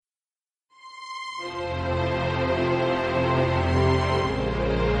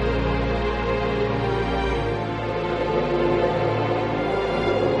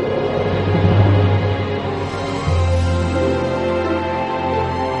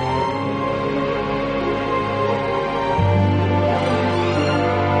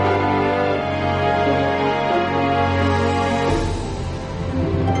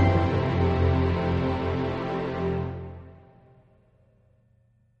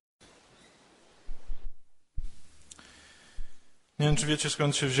Nie wiem, czy wiecie,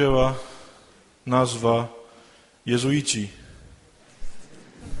 skąd się wzięła nazwa jezuici.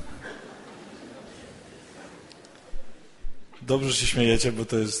 Dobrze, że się śmiejecie, bo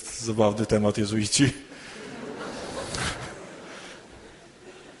to jest zabawny temat, jezuici.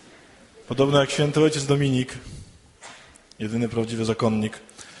 Podobno jak święty ojciec Dominik, jedyny prawdziwy zakonnik,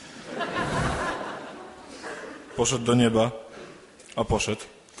 poszedł do nieba,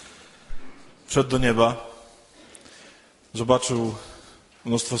 wszedł do nieba, zobaczył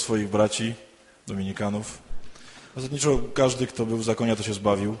mnóstwo swoich braci, dominikanów. Zasadniczo każdy, kto był w zakonie, to się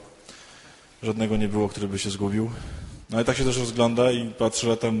zbawił. Żadnego nie było, który by się zgubił. No ale tak się też rozgląda i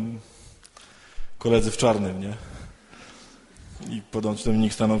patrzy, a tam koledzy w czarnym, nie? I podąc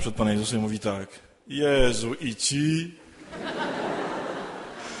Dominik stanął przed Panem Jezusem i mówi tak: Jezu i ci.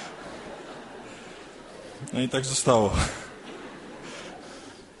 No i tak zostało.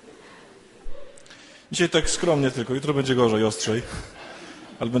 Dzisiaj tak skromnie tylko, jutro będzie gorzej, ostrzej,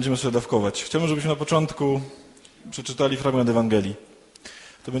 ale będziemy sobie dawkować. Chciałbym, żebyśmy na początku przeczytali fragment Ewangelii.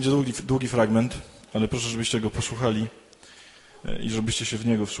 To będzie długi fragment, ale proszę, żebyście go posłuchali i żebyście się w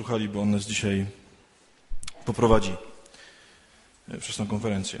niego wsłuchali, bo on nas dzisiaj poprowadzi przez tę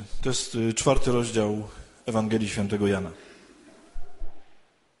konferencję. To jest 4 rozdział Ewangelii Świętego Jana.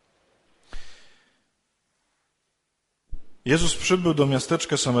 Jezus przybył do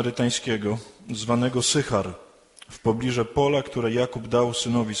miasteczka samarytańskiego, zwanego Sychar, w pobliże pola, które Jakub dał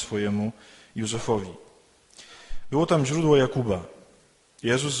synowi swojemu, Józefowi. Było tam źródło Jakuba.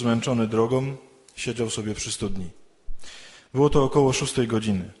 Jezus, zmęczony drogą, siedział sobie przy studni. Było to około 6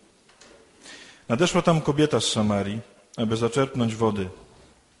 godziny. Nadeszła tam kobieta z Samarii, aby zaczerpnąć wody.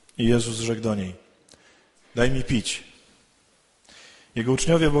 I Jezus rzekł do niej: daj mi pić. Jego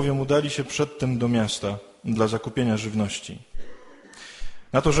uczniowie bowiem udali się przedtem do miasta dla zakupienia żywności.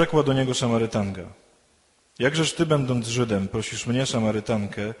 Na to rzekła do niego Samarytanka: jakżeż ty, będąc Żydem, prosisz mnie,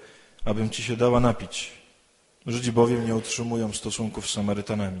 Samarytankę, abym ci się dała napić? Żydzi bowiem nie utrzymują stosunków z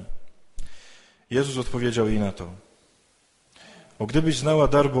Samarytanami. Jezus odpowiedział jej na to: o gdybyś znała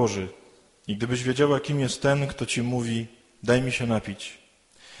dar Boży i gdybyś wiedziała, kim jest ten, kto ci mówi: daj mi się napić,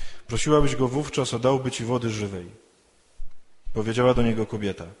 prosiłabyś go wówczas, a dałby ci wody żywej. Powiedziała do niego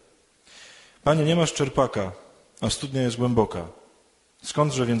kobieta: Panie, nie masz czerpaka, a studnia jest głęboka.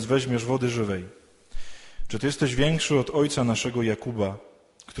 Skądże więc weźmiesz wody żywej? Czy ty jesteś większy od ojca naszego Jakuba,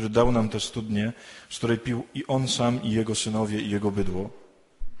 który dał nam tę studnię, z której pił i on sam, i jego synowie, i jego bydło?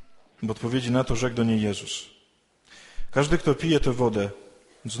 W odpowiedzi na to rzekł do niej Jezus: każdy, kto pije tę wodę,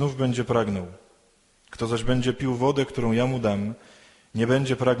 znów będzie pragnął. Kto zaś będzie pił wodę, którą ja mu dam, nie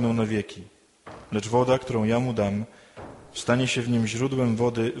będzie pragnął na wieki. Lecz woda, którą ja mu dam, stanie się w nim źródłem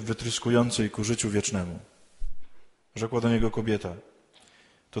wody wytryskującej ku życiu wiecznemu. Rzekła do niego kobieta: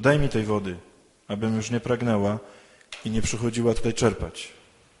 to daj mi tej wody, abym już nie pragnęła i nie przychodziła tutaj czerpać.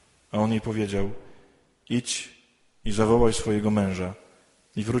 A on jej powiedział: idź i zawołaj swojego męża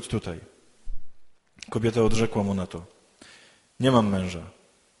i wróć tutaj. Kobieta odrzekła mu na to: nie mam męża.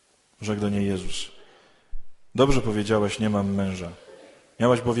 Rzekł do niej Jezus: dobrze powiedziałaś, nie mam męża.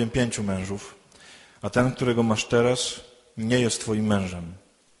 Miałaś bowiem 5 mężów, a ten, którego masz teraz, nie jest twoim mężem.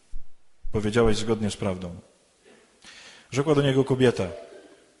 Powiedziałaś zgodnie z prawdą. Rzekła do niego kobieta: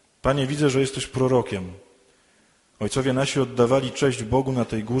 Panie, widzę, że jesteś prorokiem. Ojcowie nasi oddawali cześć Bogu na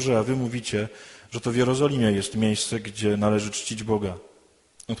tej górze, a wy mówicie, że to w Jerozolimie jest miejsce, gdzie należy czcić Boga.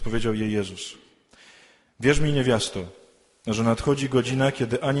 Odpowiedział jej Jezus: wierz mi, niewiasto, że nadchodzi godzina,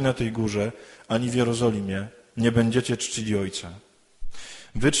 kiedy ani na tej górze, ani w Jerozolimie nie będziecie czcili Ojca.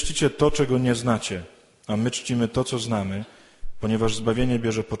 Wy czcicie to, czego nie znacie, a my czcimy to, co znamy, ponieważ zbawienie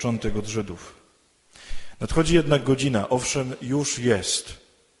bierze początek od Żydów. Nadchodzi jednak godzina, owszem, już jest,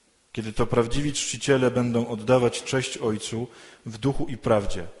 kiedy to prawdziwi czciciele będą oddawać cześć Ojcu w duchu i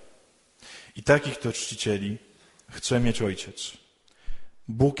prawdzie. I takich to czcicieli chce mieć Ojciec.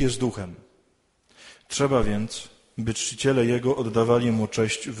 Bóg jest duchem. Trzeba więc, by czciciele Jego oddawali Mu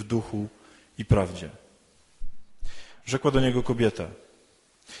cześć w duchu i prawdzie. Rzekła do niego kobieta: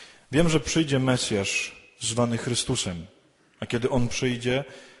 wiem, że przyjdzie Mesjasz zwany Chrystusem, a kiedy On przyjdzie,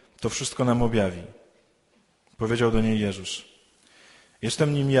 to wszystko nam objawi. Powiedział do niej Jezus: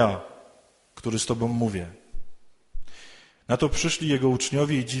 jestem nim ja, który z tobą mówię. Na to przyszli Jego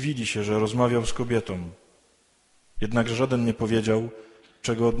uczniowie i dziwili się, że rozmawiał z kobietą. Jednakże żaden nie powiedział,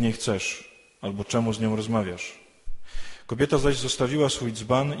 czego od niej chcesz, albo czemu z nią rozmawiasz. Kobieta zaś zostawiła swój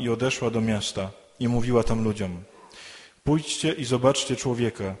dzban i odeszła do miasta i mówiła tam ludziom: pójdźcie i zobaczcie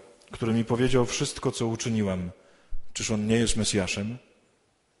człowieka, który mi powiedział wszystko, co uczyniłam. Czyż on nie jest Mesjaszem?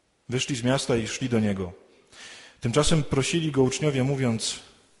 Wyszli z miasta i szli do niego. Tymczasem prosili go uczniowie, mówiąc: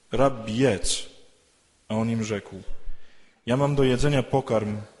 Rabbi, jedz. A on im rzekł: Ja mam do jedzenia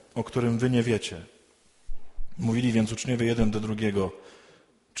pokarm, o którym wy nie wiecie. Mówili więc uczniowie jeden do drugiego,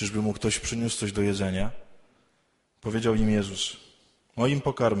 czyżby mu ktoś przyniósł coś do jedzenia? Powiedział im Jezus, moim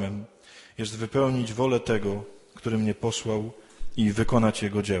pokarmem jest wypełnić wolę tego, który mnie posłał i wykonać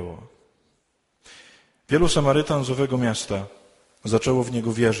jego dzieło. Wielu Samarytan z owego miasta zaczęło w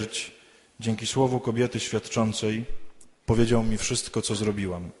niego wierzyć. Dzięki słowu kobiety świadczącej powiedział mi wszystko, co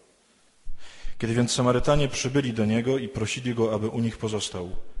zrobiłam. Kiedy więc Samarytanie przybyli do niego i prosili go, aby u nich pozostał,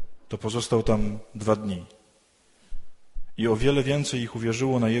 to pozostał tam 2 dni. I o wiele więcej ich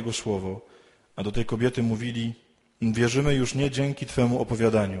uwierzyło na jego słowo, a do tej kobiety mówili, wierzymy już nie dzięki Twemu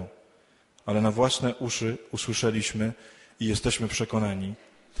opowiadaniu, ale na własne uszy usłyszeliśmy i jesteśmy przekonani,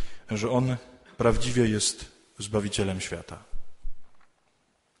 że On prawdziwie jest Zbawicielem świata.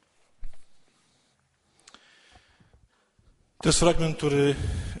 To jest fragment, który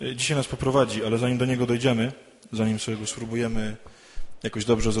dzisiaj nas poprowadzi, ale zanim do niego dojdziemy, zanim sobie go spróbujemy jakoś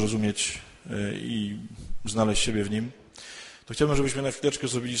dobrze zrozumieć i znaleźć siebie w nim, to chciałbym, żebyśmy na chwileczkę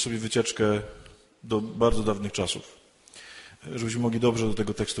zrobili sobie wycieczkę do bardzo dawnych czasów, żebyśmy mogli dobrze do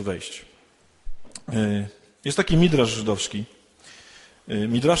tego tekstu wejść. Jest taki midrasz żydowski.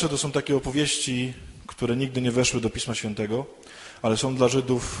 Midrasze to są takie opowieści, które nigdy nie weszły do Pisma Świętego, ale są dla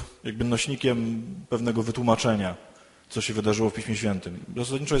Żydów jakby nośnikiem pewnego wytłumaczenia, co się wydarzyło w Piśmie Świętym.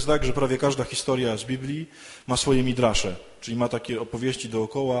 Zasadniczo jest tak, że prawie każda historia z Biblii ma swoje midrasze, czyli ma takie opowieści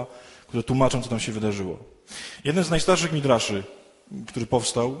dookoła, które tłumaczą, co tam się wydarzyło. Jeden z najstarszych midraszy, który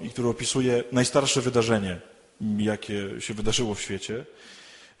powstał i który opisuje najstarsze wydarzenie, jakie się wydarzyło w świecie,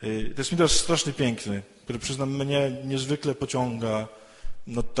 to jest midrasz strasznie piękny, który, przyznam, mnie niezwykle pociąga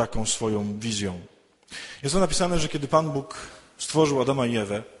taką swoją wizją. Jest to napisane, że kiedy Pan Bóg stworzył Adama i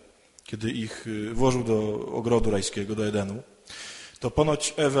Ewę, kiedy ich włożył do ogrodu rajskiego, do Edenu, to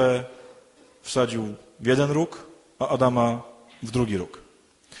ponoć Ewę wsadził w jeden róg, a Adama w drugi róg.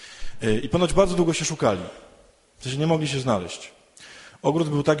 I ponoć bardzo długo się szukali. W sensie nie mogli się znaleźć. Ogród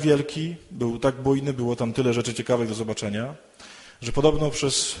był tak wielki, był tak bujny, było tam tyle rzeczy ciekawych do zobaczenia, że podobno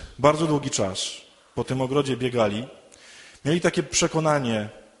przez bardzo długi czas po tym ogrodzie biegali, mieli takie przekonanie,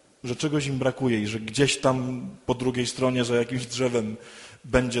 że czegoś im brakuje i że gdzieś tam po drugiej stronie za jakimś drzewem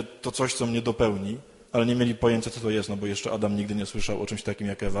będzie to coś, co mnie dopełni, ale nie mieli pojęcia, co to jest, no bo jeszcze Adam nigdy nie słyszał o czymś takim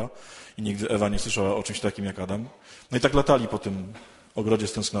jak Ewa i nigdy Ewa nie słyszała o czymś takim jak Adam. No i tak latali po tym ogrodzie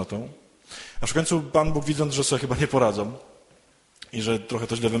z tęsknotą. Aż w końcu Pan Bóg, widząc, że sobie chyba nie poradzą i że trochę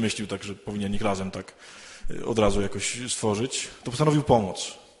to źle wymyślił, tak, że powinien ich razem tak od razu jakoś stworzyć, to postanowił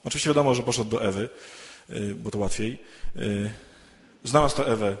pomóc. Oczywiście wiadomo, że poszedł do Ewy, bo to łatwiej. Znalazł tę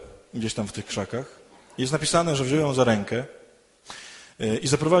Ewę gdzieś tam w tych krzakach. Jest napisane, że wziął ją za rękę i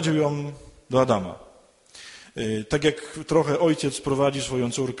zaprowadził ją do Adama. Tak jak trochę ojciec prowadzi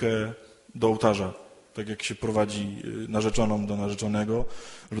swoją córkę do ołtarza, tak jak się prowadzi narzeczoną do narzeczonego,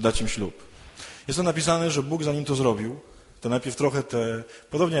 żeby dać im ślub. Jest to napisane, że Bóg zanim to zrobił, to najpierw trochę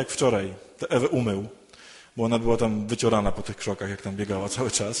podobnie jak wczoraj, tę Ewę umył, bo ona była tam wyciorana po tych krzakach, jak tam biegała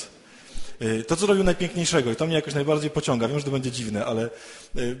cały czas. To, co robił najpiękniejszego i to mnie jakoś najbardziej pociąga, wiem, że to będzie dziwne, ale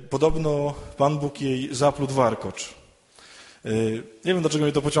podobno Pan Bóg jej zaplótł warkocz. Nie wiem, dlaczego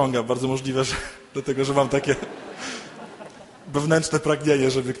mnie to pociąga, bardzo możliwe, że dlatego, że mam takie wewnętrzne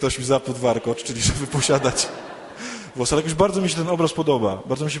pragnienie, żeby ktoś mi zaplótł warkocz, czyli żeby posiadać włos. Ale jakoś bardzo mi się ten obraz podoba.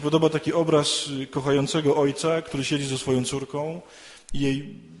 Bardzo mi się podoba taki obraz kochającego ojca, który siedzi ze swoją córką i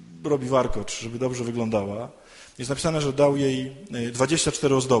jej robi warkocz, żeby dobrze wyglądała. Jest napisane, że dał jej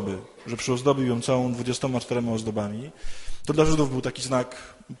 24 ozdoby, że przyozdobił ją całą 24 ozdobami. To dla Żydów był taki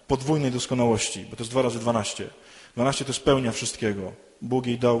znak podwójnej doskonałości, bo to jest 2 razy 12. 12 to jest pełnia wszystkiego. Bóg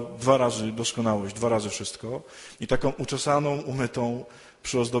jej dał 2 razy doskonałość, 2 razy wszystko. I taką uczesaną, umytą,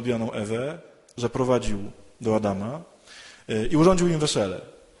 przyozdobioną Ewę zaprowadził do Adama i urządził im wesele.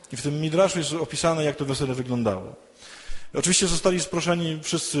 I w tym midraszu jest opisane, jak to wesele wyglądało. Oczywiście zostali sproszeni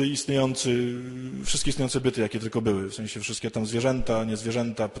wszystkie istniejące byty, jakie tylko były. W sensie wszystkie tam zwierzęta,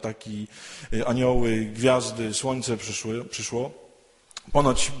 niezwierzęta, ptaki, anioły, gwiazdy, słońce przyszło.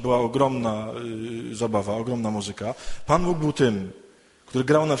 Ponoć była ogromna zabawa, ogromna muzyka. Pan Bóg był tym, który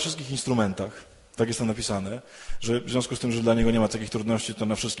grał na wszystkich instrumentach. Tak jest tam napisane, że w związku z tym, że dla niego nie ma takich trudności, to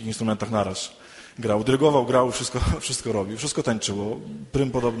na wszystkich instrumentach naraz grał. Dyrygował, grał, wszystko robił, wszystko tańczyło.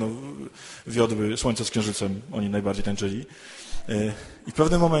 Prym podobno wiodły Słońce z Księżycem, oni najbardziej tańczyli. I w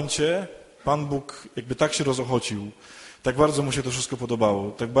pewnym momencie Pan Bóg jakby tak się rozochocił, tak bardzo mu się to wszystko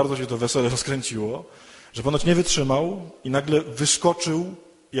podobało, tak bardzo się to wesele rozkręciło, że ponoć nie wytrzymał i nagle wyskoczył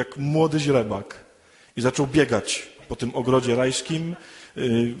jak młody źrebak i zaczął biegać po tym ogrodzie rajskim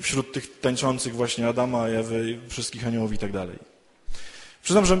wśród tych tańczących właśnie Adama, Ewy, wszystkich aniołów i tak dalej.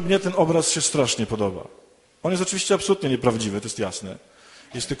 Przyznam, że mnie ten obraz się strasznie podoba. On jest oczywiście absolutnie nieprawdziwy, to jest jasne.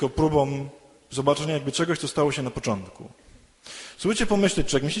 Jest tylko próbą zobaczenia jakby czegoś, co stało się na początku. Spróbujcie pomyśleć,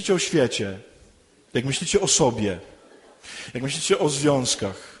 czy jak myślicie o świecie, jak myślicie o sobie, jak myślicie o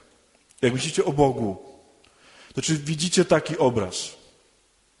związkach, jak myślicie o Bogu, to czy widzicie taki obraz?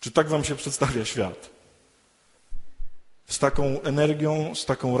 Czy tak wam się przedstawia świat? Z taką energią, z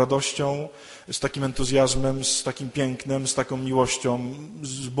taką radością, z takim entuzjazmem, z takim pięknem, z taką miłością,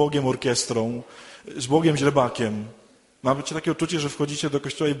 z Bogiem orkiestrą, z Bogiem źrebakiem. Macie takie uczucie, że wchodzicie do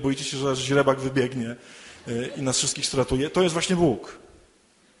kościoła i boicie się, że źrebak wybiegnie i nas wszystkich stratuje. To jest właśnie Bóg.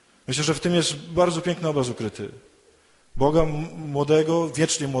 Myślę, że w tym jest bardzo piękny obraz ukryty. Boga młodego,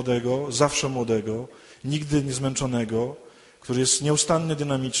 wiecznie młodego, zawsze młodego, nigdy niezmęczonego, który jest nieustannie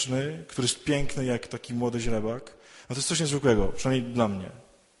dynamiczny, który jest piękny jak taki młody źrebak. No to jest coś niezwykłego, przynajmniej dla mnie.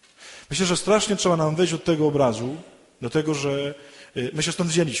 Myślę, że strasznie trzeba nam wejść od tego obrazu, do tego, że my się stąd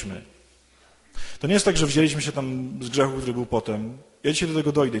wzięliśmy. To nie jest tak, że wzięliśmy się tam z grzechu, który był potem. Ja dzisiaj do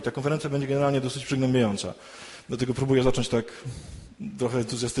tego dojdę i ta konferencja będzie generalnie dosyć przygnębiająca. Dlatego próbuję zacząć tak trochę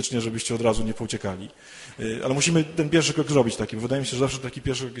entuzjastycznie, żebyście od razu nie pouciekali. Ale musimy ten pierwszy krok zrobić taki, bo wydaje mi się, że zawsze taki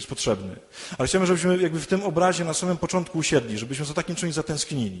pierwszy krok jest potrzebny. Ale chciałbym, żebyśmy jakby w tym obrazie na samym początku usiedli, żebyśmy za takim czymś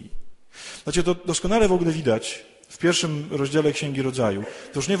zatęsknili. Znaczy, to doskonale w ogóle widać w pierwszym rozdziale Księgi Rodzaju.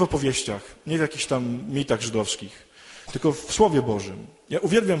 To już nie w opowieściach, nie w jakichś tam mitach żydowskich, tylko w Słowie Bożym. Ja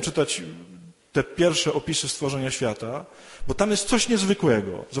uwielbiam czytać te pierwsze opisy stworzenia świata, bo tam jest coś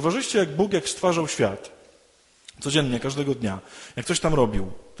niezwykłego. Zauważyliście, jak Bóg, jak stwarzał świat, codziennie, każdego dnia, jak coś tam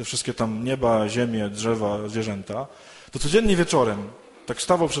robił, te wszystkie tam nieba, ziemię, drzewa, zwierzęta, to codziennie wieczorem tak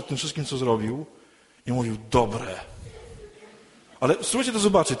stawał przed tym wszystkim, co zrobił i mówił, dobre. Ale spróbujcie to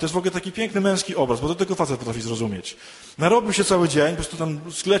zobaczyć, to jest w ogóle taki piękny męski obraz, bo to tylko facet potrafi zrozumieć. Narobił się cały dzień, po prostu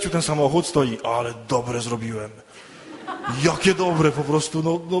tam sklecił ten samochód, stoi, ale dobre zrobiłem. Jakie dobre po prostu,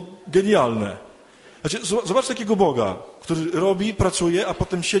 no genialne. Znaczy, zobacz takiego Boga, który robi, pracuje, a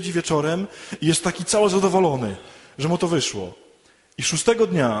potem siedzi wieczorem i jest taki cały zadowolony, że mu to wyszło. I 6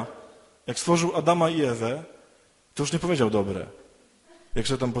 dnia, jak stworzył Adama i Ewę, to już nie powiedział dobre. Jak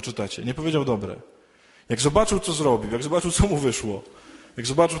sobie tam poczytacie, nie powiedział dobre. Jak zobaczył, co zrobił, jak zobaczył, co mu wyszło, jak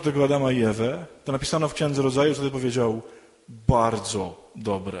zobaczył tego Adama i Ewę, to napisano w Księdze Rodzaju, wtedy powiedział bardzo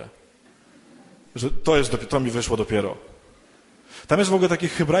dobre. Że to mi wyszło dopiero. Tam jest w ogóle takie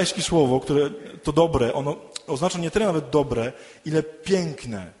hebrajskie słowo, które to dobre, ono oznacza nie tyle nawet dobre, ile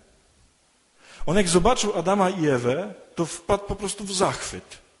piękne. On jak zobaczył Adama i Ewę, to wpadł po prostu w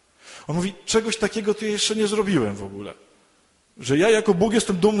zachwyt. On mówi, czegoś takiego to ja jeszcze nie zrobiłem w ogóle. Że ja jako Bóg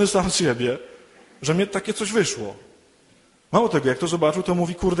jestem dumny sam z siebie, że mnie takie coś wyszło. Mało tego, jak to zobaczył, to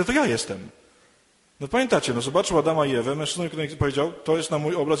mówi, kurde, to ja jestem. No pamiętacie, zobaczył Adama i Ewę, mężczyzna, który powiedział, to jest na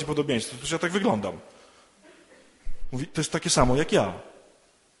mój obraz i podobieństwo, to ja tak wyglądam. Mówi, to jest takie samo jak ja.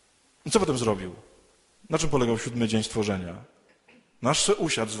 I co potem zrobił? Na czym polegał 7 dzień stworzenia? Nasz se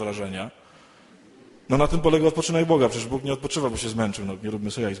usiadł z wrażenia. No na tym polega odpoczynek Boga. Przecież Bóg nie odpoczywa, bo się zmęczył. No nie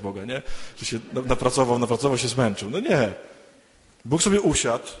róbmy sobie jaj z Boga, nie? Że się napracował, się zmęczył. No nie. Bóg sobie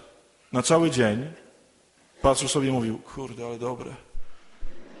usiadł na cały dzień, patrzył sobie i mówił, kurde, ale dobre.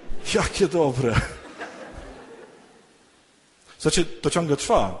 Jakie dobre. Znaczy, to ciągle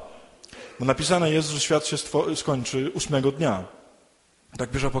trwa. Bo napisane jest, że świat się skończy 8 dnia. Tak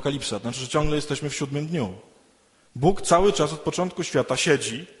pisze Apokalipsa. Znaczy, że ciągle jesteśmy w 7 dniu. Bóg cały czas od początku świata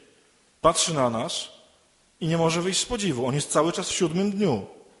siedzi, patrzy na nas i nie może wyjść z podziwu. On jest cały czas w 7 dniu.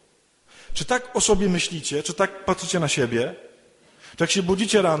 Czy tak o sobie myślicie? Czy tak patrzycie na siebie? Czy jak się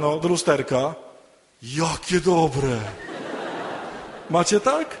budzicie rano do lusterka, jakie dobre. Macie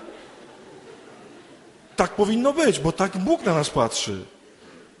tak? Tak powinno być, bo tak Bóg na nas patrzy.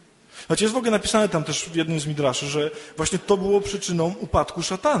 Znaczy jest w ogóle napisane tam też w jednym z midraszy, że właśnie to było przyczyną upadku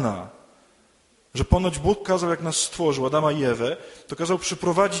szatana. Że ponoć Bóg kazał, jak nas stworzył, Adama i Ewę, to kazał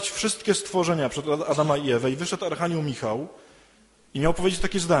przyprowadzić wszystkie stworzenia przed Adama i Ewę i wyszedł Archanioł Michał i miał powiedzieć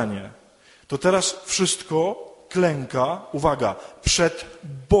takie zdanie. To teraz wszystko klęka, uwaga, przed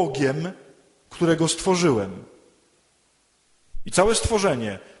Bogiem, którego stworzyłem. I całe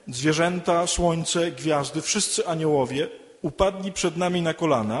stworzenie, zwierzęta, słońce, gwiazdy, wszyscy aniołowie upadli przed nami na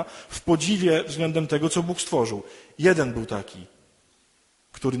kolana w podziwie względem tego, co Bóg stworzył. Jeden był taki,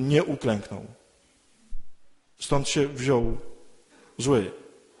 który nie uklęknął. Stąd się wziął zły.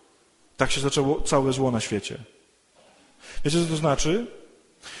 Tak się zaczęło całe zło na świecie. Wiecie, co to znaczy?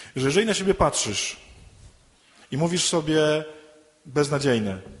 Że jeżeli na siebie patrzysz i mówisz sobie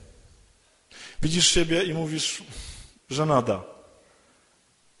beznadziejne, widzisz siebie i mówisz żenada,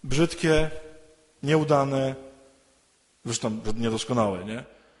 brzydkie, nieudane, zresztą niedoskonałe, nie?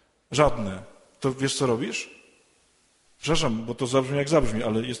 Żadne. To wiesz, co robisz? Przepraszam, bo to zabrzmi jak zabrzmi,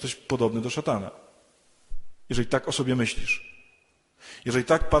 ale jesteś podobny do szatana. jeżeli tak o sobie myślisz. Jeżeli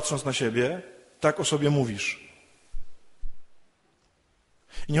tak patrząc na siebie, tak o sobie mówisz.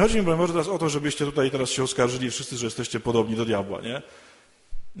 I nie chodzi mi, broń Boże, teraz o to, żebyście tutaj teraz się oskarżyli wszyscy, że jesteście podobni do diabła, nie?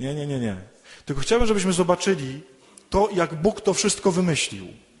 Nie. Tylko chciałbym, żebyśmy zobaczyli to, jak Bóg to wszystko wymyślił.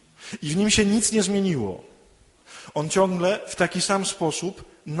 I w nim się nic nie zmieniło. On ciągle w taki sam sposób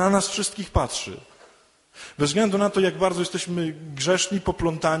na nas wszystkich patrzy. Bez względu na to, jak bardzo jesteśmy grzeszni,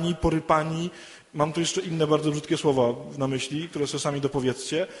 poplątani, porypani, mam tu jeszcze inne bardzo brzydkie słowa na myśli, które sobie sami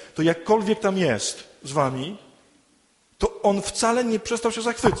dopowiedzcie, to jakkolwiek tam jest z wami, to on wcale nie przestał się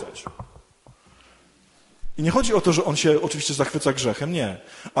zachwycać. I nie chodzi o to, że on się oczywiście zachwyca grzechem, nie.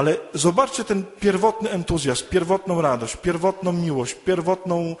 Ale zobaczcie ten pierwotny entuzjazm, pierwotną radość, pierwotną miłość,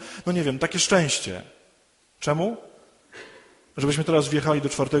 pierwotną, takie szczęście. Czemu? Żebyśmy teraz wjechali do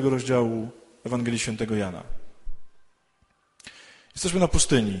 4 rozdziału Ewangelii Świętego Jana. Jesteśmy na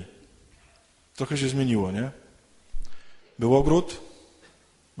pustyni. Trochę się zmieniło, nie? Był ogród,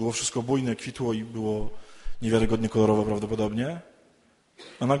 było wszystko bujne, kwitło i było niewiarygodnie kolorowo prawdopodobnie,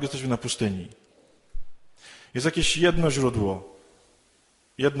 a nagle jesteśmy na pustyni. Jest jakieś jedno źródło,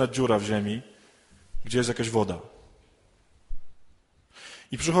 jedna dziura w ziemi, gdzie jest jakaś woda.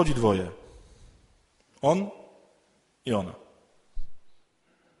 I przychodzi dwoje. On i ona.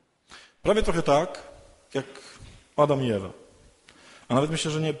 Prawie trochę tak, jak Adam i Ewa. A nawet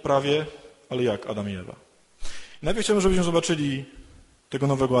myślę, że nie prawie, ale jak Adam i Ewa. I najpierw chciałbym, żebyśmy zobaczyli tego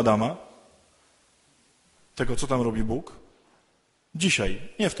nowego Adama, tego, co tam robi Bóg. Dzisiaj,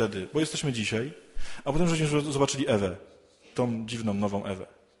 nie wtedy, bo jesteśmy dzisiaj, a potem, żebyśmy zobaczyli Ewę, tą dziwną, nową Ewę.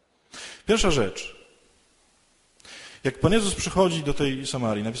 Pierwsza rzecz. Jak Pan Jezus przychodzi do tej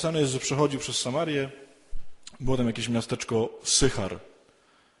Samarii, napisane jest, że przechodził przez Samarię, było tam jakieś miasteczko Sychar.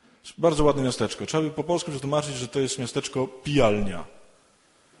 Bardzo ładne miasteczko. Trzeba by po polsku przetłumaczyć, że to jest miasteczko pijalnia.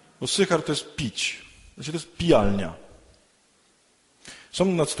 Bo Sychar to jest pić. Znaczy to jest pijalnia. Są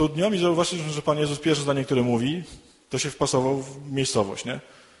nad studnią i zauważcie, że Pan Jezus pierwsze zdanie, które mówi, to się wpasował w miejscowość, nie?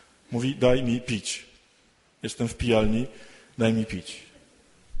 Mówi, daj mi pić. Jestem w pijalni, daj mi pić.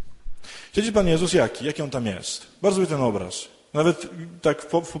 Siedzi Pan Jezus jaki? Jaki On tam jest? Bardzo lubię ten obraz. Nawet tak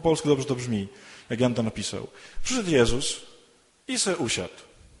po polsku dobrze to brzmi, jak Jan to napisał. Przyszedł Jezus i se usiadł.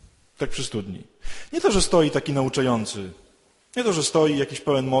 Tak przy studni. Nie to, że stoi taki nauczający. Nie to, że stoi jakiś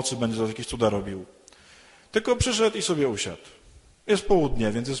pełen mocy, będzie za jakieś cuda robił. Tylko przyszedł i sobie usiadł. Jest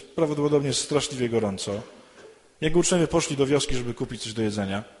południe, więc jest prawdopodobnie straszliwie gorąco. Jego uczniowie poszli do wioski, żeby kupić coś do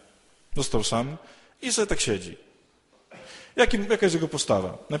jedzenia. Został sam i sobie tak siedzi. Jaka jest jego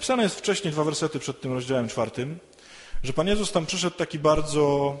postawa? Napisane jest wcześniej 2 wersety przed tym rozdziałem 4, że Pan Jezus tam przyszedł taki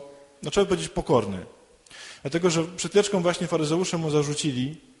bardzo, trzeba powiedzieć, pokorny. Dlatego, że przed chwileczką właśnie faryzeusze mu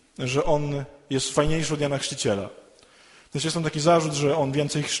zarzucili, że on jest fajniejszy od Jana Chrzciciela. Więc jest tam taki zarzut, że on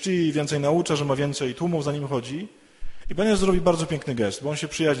więcej chrzci, więcej naucza, że ma więcej tłumów, za nim chodzi. I Pan Jezus zrobi bardzo piękny gest, bo on się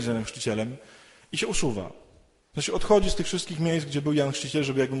przyjaźni z Janem Chrzcicielem i się usuwa. Znaczy odchodzi z tych wszystkich miejsc, gdzie był Jan Chrzciciel,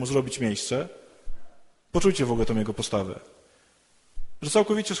 żeby jakby mu zrobić miejsce. Poczujcie w ogóle tą jego postawę. Że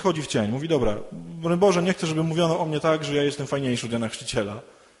całkowicie schodzi w cień. Mówi, dobra, broń Boże, nie chcę, żeby mówiono o mnie tak, że ja jestem fajniejszy od Jana Chrzciciela,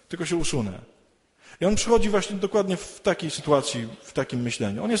 tylko się usunę. I on przychodzi właśnie dokładnie w takiej sytuacji, w takim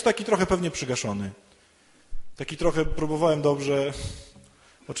myśleniu. On jest taki trochę pewnie przygaszony. Taki trochę próbowałem dobrze,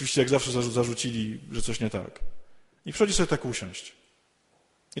 oczywiście jak zawsze zarzucili, że coś nie tak. I przychodzi sobie tak usiąść.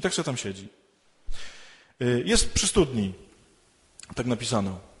 I tak sobie tam siedzi. Jest przy studni, tak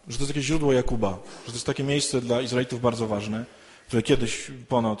napisano, że to jest jakieś źródło Jakuba, że to jest takie miejsce dla Izraelitów bardzo ważne, które kiedyś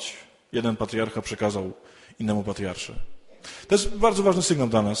ponoć jeden patriarcha przekazał innemu patriarsze. To jest bardzo ważny sygnał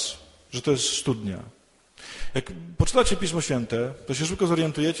dla nas, że to jest studnia. Jak poczytacie Pismo Święte, to się szybko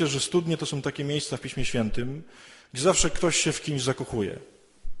zorientujecie, że studnie to są takie miejsca w Piśmie Świętym, gdzie zawsze ktoś się w kimś zakochuje.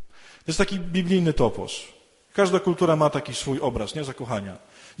 To jest taki biblijny topos. Każda kultura ma taki swój obraz, nie? Zakochania.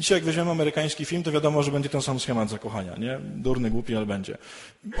 Dzisiaj jak weźmiemy amerykański film, to wiadomo, że będzie ten sam schemat zakochania, nie? Durny, głupi, ale będzie.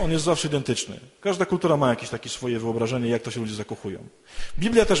 On jest zawsze identyczny. Każda kultura ma jakieś takie swoje wyobrażenie, jak to się ludzie zakochują.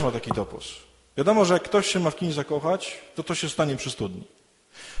 Biblia też ma taki topos. Wiadomo, że jak ktoś się ma w kimś zakochać, to się stanie przy studni.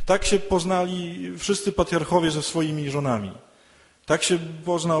 Tak się poznali wszyscy patriarchowie ze swoimi żonami. Tak się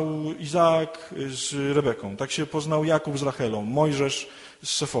poznał Izaak z Rebeką. Tak się poznał Jakub z Rachelą, Mojżesz z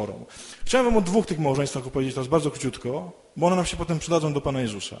Seforą. Chciałem wam o 2 tych małżeństwach opowiedzieć teraz bardzo króciutko, bo one nam się potem przydadzą do Pana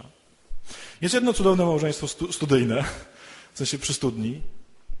Jezusa. Jest jedno cudowne małżeństwo studyjne, w sensie przy studni,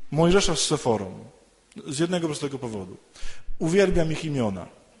 Mojżesza z Seforą. Z jednego prostego powodu. Uwielbiam ich imiona.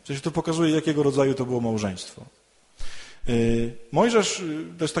 W sensie to pokazuje, jakiego rodzaju to było małżeństwo. Mojżesz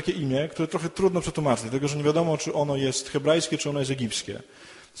to jest takie imię, które trochę trudno przetłumaczyć, dlatego że nie wiadomo, czy ono jest hebrajskie, czy ono jest egipskie.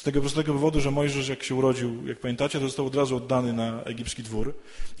 Z tego prostego powodu, że Mojżesz, jak się urodził, jak pamiętacie, to został od razu oddany na egipski dwór.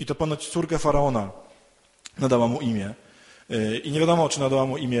 I to ponoć córka faraona nadała mu imię. I nie wiadomo, czy nadała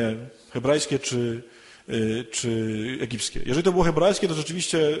mu imię hebrajskie, czy egipskie. Jeżeli to było hebrajskie, to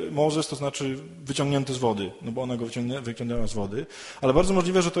rzeczywiście Mozes to znaczy wyciągnięty z wody, no bo ona go wyciągnęła z wody, ale bardzo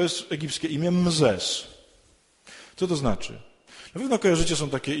możliwe, że to jest egipskie imię Mzes. Co to znaczy? Na pewno kojarzycie, są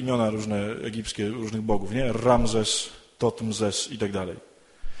takie imiona różne egipskie, różnych bogów, nie? Ramzes, Totmzes i tak dalej.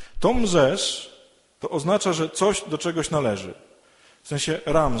 To Mzes to oznacza, że coś do czegoś należy. W sensie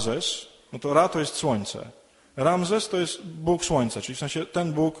Ramzes, no to Ra to jest słońce. Ramzes to jest Bóg słońca, czyli w sensie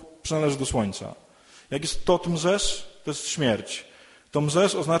ten Bóg przynależy do słońca. Jak jest Totmzes, to jest śmierć. To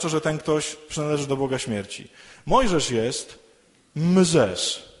Mzes oznacza, że ten ktoś przynależy do Boga śmierci. Mojżesz jest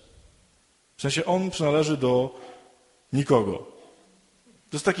Mzes. W sensie on przynależy do nikogo.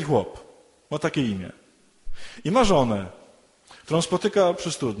 To jest taki chłop. Ma takie imię. I ma żonę, którą spotyka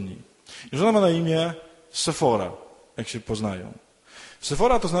przy studni. I żona ma na imię Sefora, jak się poznają.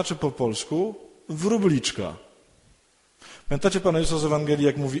 Sefora to znaczy po polsku wróbliczka. Pamiętacie Pana Jezusa z Ewangelii,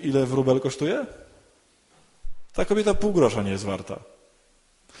 jak mówi, ile wróbel kosztuje? Ta kobieta pół grosza nie jest warta.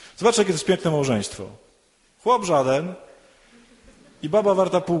 Zobaczcie, jakie to jest piękne małżeństwo. Chłop żaden i baba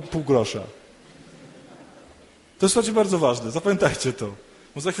warta pół grosza. To jest słuchajcie, bardzo ważne, zapamiętajcie to.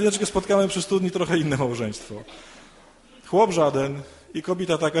 Bo za chwileczkę spotkamy przy studni trochę inne małżeństwo. Chłop żaden i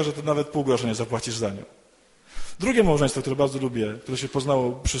kobieta taka, że to nawet pół grosza nie zapłacisz za nią. Drugie małżeństwo, które bardzo lubię, które się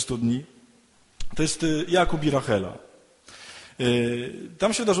poznało przy studni, to jest Jakub i Rachela.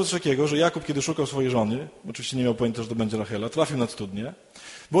 Tam się wydarzyło coś takiego, że Jakub, kiedy szukał swojej żony, oczywiście nie miał pojęcia, że to będzie Rachela, trafił nad studnię.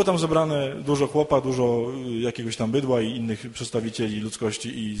 Było tam zebrane dużo chłopa, dużo jakiegoś tam bydła i innych przedstawicieli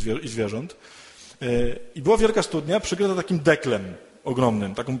ludzkości i zwierząt. I była wielka studnia przykryta takim deklem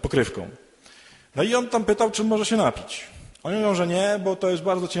ogromnym, taką pokrywką. No i on tam pytał, czy może się napić. Oni mówią, że nie, bo to jest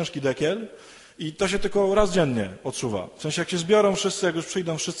bardzo ciężki dekiel i to się tylko raz dziennie odsuwa. W sensie jak się zbiorą wszyscy, jak już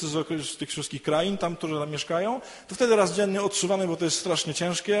przyjdą wszyscy z tych wszystkich krain, tam, którzy tam mieszkają, to wtedy raz dziennie odsuwamy, bo to jest strasznie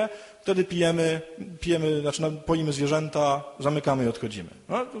ciężkie, wtedy pijemy, znaczy poimy zwierzęta, zamykamy i odchodzimy.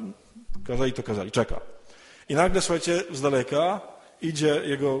 No, to kazali, czeka. I nagle, słuchajcie, z daleka idzie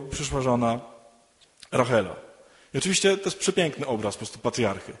jego przyszła żona Rachela. I oczywiście to jest przepiękny obraz po prostu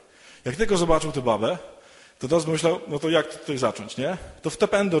patriarchy. Jak tylko zobaczył tę babę, to teraz myślał, no to jak tutaj zacząć, nie? To w te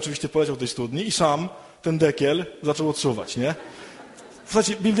pędy oczywiście poleciał do tej studni i sam ten dekiel zaczął odsuwać, nie? W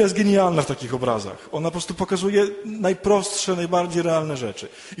zasadzie Biblia jest genialna w takich obrazach. Ona po prostu pokazuje najprostsze, najbardziej realne rzeczy.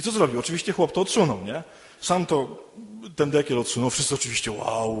 I co zrobił? Oczywiście chłop to odsunął, nie? Sam to ten dekiel odsunął. Wszyscy oczywiście,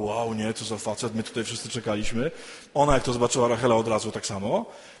 wow, nie, co za facet, my tutaj wszyscy czekaliśmy. Ona, jak to zobaczyła, Rachela od razu tak samo.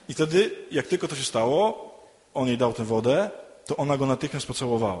 I wtedy, jak tylko to się stało, on jej dał tę wodę, to ona go natychmiast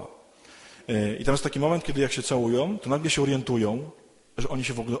pocałowała. I tam jest taki moment, kiedy jak się całują, to nagle się orientują, że oni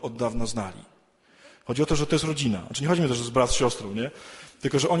się w ogóle od dawna znali. Chodzi o to, że to jest rodzina. Znaczy nie chodzi mi o to, że jest brat z siostrą, nie?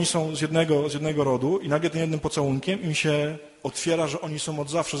 Tylko, że oni są z jednego rodu i nagle tym jednym pocałunkiem im się otwiera, że oni są od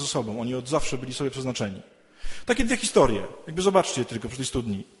zawsze ze sobą. Oni od zawsze byli sobie przeznaczeni. Takie dwie historie. Jakby zobaczcie tylko przy tej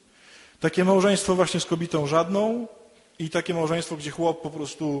studni. Takie małżeństwo właśnie z kobietą żadną i takie małżeństwo, gdzie chłop po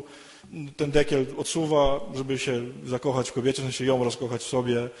prostu ten dekiel odsuwa, żeby się zakochać w kobiecie, w sensie ją rozkochać w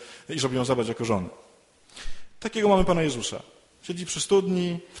sobie i żeby ją zabrać jako żonę. Takiego mamy Pana Jezusa. Siedzi przy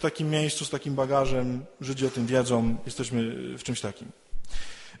studni, w takim miejscu, z takim bagażem, Żydzi o tym wiedzą, jesteśmy w czymś takim.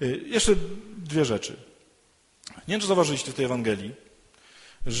 Jeszcze dwie rzeczy. Nie wiem, czy zauważyliście w tej Ewangelii,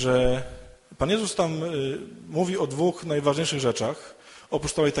 że Pan Jezus tam mówi o dwóch najważniejszych rzeczach,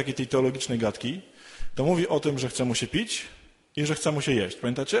 oprócz całej takiej tej teologicznej gadki, to mówi o tym, że chce mu się pić i że chce mu się jeść.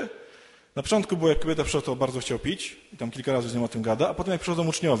 Pamiętacie? Na początku było, jak kobieta przyszła, to bardzo chciał pić i tam kilka razy z nią o tym gada, a potem jak przychodzą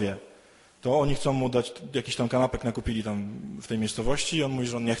uczniowie, to oni chcą mu dać jakiś tam kanapek, nakupili tam w tej miejscowości i on mówi,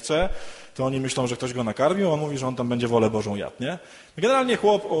 że on nie chce, to oni myślą, że ktoś go nakarmił, a on mówi, że on tam będzie wolę Bożą jadł, nie? Generalnie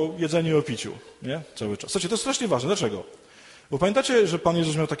chłop o jedzeniu i o piciu, nie? Cały czas. Słuchajcie, to jest strasznie ważne. Dlaczego? Bo pamiętacie, że Pan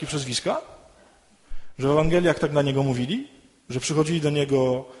Jezus miał takie przezwiska? Że w Ewangeliach tak na niego mówili? Że przychodzili do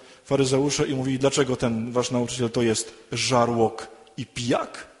niego faryzeusze i mówili, dlaczego ten wasz nauczyciel to jest żarłok i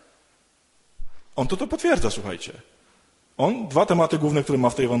pijak? On to potwierdza, słuchajcie. On, dwa tematy główne, które ma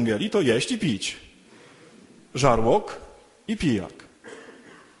w tej Ewangelii, to jeść i pić. Żarłok i pijak.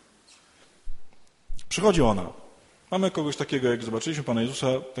 Przychodzi ona. Mamy kogoś takiego, jak zobaczyliśmy Pana Jezusa,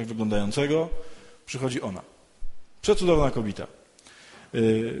 tak wyglądającego. Przychodzi ona. Przecudowna kobieta.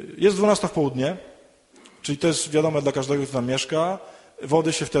 Jest 12 w południe, czyli to jest wiadome dla każdego, kto tam mieszka.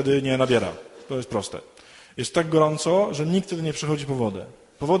 Wody się wtedy nie nabiera. To jest proste. Jest tak gorąco, że nikt wtedy nie przychodzi po wodę.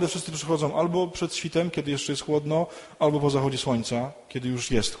 Po wodę wszyscy przychodzą albo przed świtem, kiedy jeszcze jest chłodno, albo po zachodzie słońca, kiedy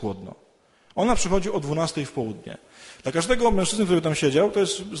już jest chłodno. Ona przychodzi o 12 w południe. Dla każdego mężczyzny, który tam siedział, to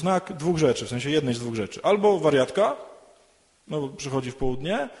jest znak dwóch rzeczy, w sensie jednej z dwóch rzeczy. Albo wariatka, no bo przychodzi w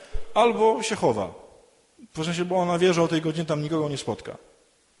południe, albo się chowa, W sensie, bo ona wie, że o tej godzinie tam nikogo nie spotka.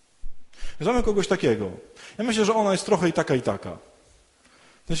 Mamy kogoś takiego. Ja myślę, że ona jest trochę i taka, i taka.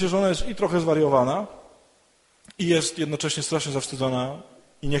 W sensie, że ona jest i trochę zwariowana i jest jednocześnie strasznie zawstydzona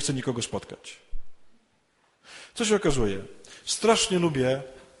i nie chce nikogo spotkać. Co się okazuje? Strasznie lubię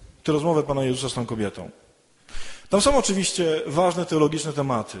tę rozmowę Pana Jezusa z tą kobietą. Tam są oczywiście ważne teologiczne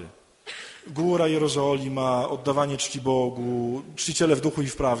tematy. Góra Jerozolima, oddawanie czci Bogu, czciciele w duchu i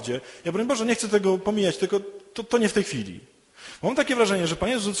w prawdzie. Ja broń Boże, nie chcę tego pomijać, tylko to nie w tej chwili. Mam takie wrażenie, że Pan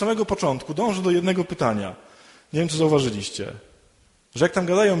Jezus od samego początku dąży do jednego pytania. Nie wiem, czy zauważyliście. Że jak tam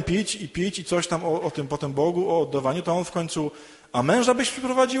gadają pić i coś tam o tym potem Bogu, o oddawaniu, to on w końcu, a męża byś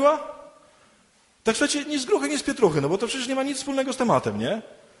przyprowadziła? Tak słuchajcie, ni z gruchy, ni z pietruchy, no bo to przecież nie ma nic wspólnego z tematem, nie?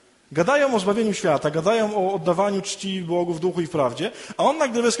 Gadają o zbawieniu świata, gadają o oddawaniu czci Bogu w duchu i w prawdzie, a on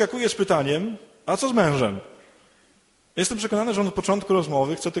nagle wyskakuje z pytaniem, a co z mężem? Jestem przekonany, że on od początku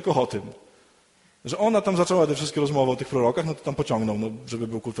rozmowy chce tylko o tym. Że ona tam zaczęła te wszystkie rozmowy o tych prorokach, no to tam pociągnął, no, żeby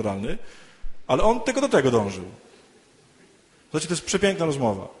był kulturalny, ale on tylko do tego dążył. Zobaczcie, to jest przepiękna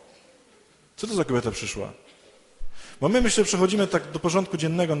rozmowa. Co to za kobieta przyszła? Bo my, myślę, przechodzimy tak do porządku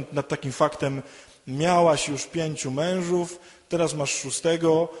dziennego nad takim faktem, miałaś już 5 mężów, teraz masz 6,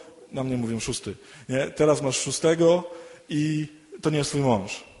 na mnie mówią 6, nie? Teraz masz 6 i to nie jest twój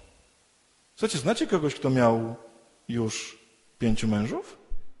mąż. Słuchajcie, znacie kogoś, kto miał już 5 mężów?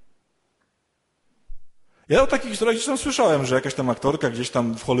 Ja o takich historiach gdzieś tam słyszałem, że jakaś tam aktorka gdzieś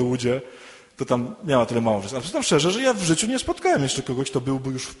tam w Hollywoodzie to tam miała tyle małżeństw. Ale przyznam szczerze, że ja w życiu nie spotkałem jeszcze kogoś, kto byłby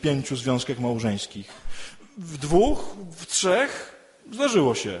już w 5 związkach małżeńskich. W 2, w 3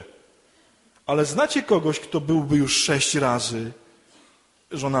 zdarzyło się. Ale znacie kogoś, kto byłby już 6 razy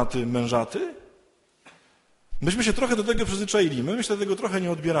żonaty, mężaty? Myśmy się trochę do tego przyzwyczaili. My myślę, tego trochę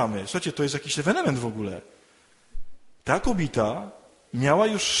nie odbieramy. Słuchajcie, to jest jakiś ewenement w ogóle. Ta kobieta miała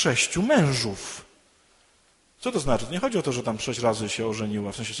już 6 mężów. Co to znaczy? To nie chodzi o to, że tam 6 razy się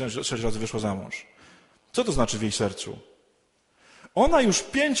ożeniła, w sensie 6 razy wyszła za mąż. Co to znaczy w jej sercu? Ona już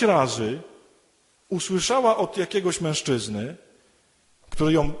 5 razy usłyszała od jakiegoś mężczyzny,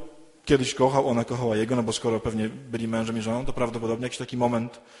 który ją kiedyś kochał, ona kochała jego, no bo skoro pewnie byli mężem i żoną, to prawdopodobnie jakiś taki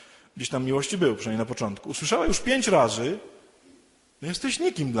moment gdzieś tam miłości był, przynajmniej na początku. Usłyszała już 5 razy, no jesteś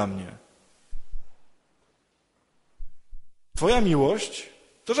nikim dla mnie. Twoja miłość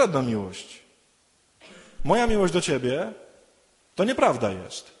to żadna miłość. Moja miłość do ciebie to nieprawda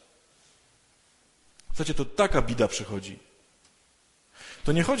jest. Słuchajcie, to taka bida przychodzi.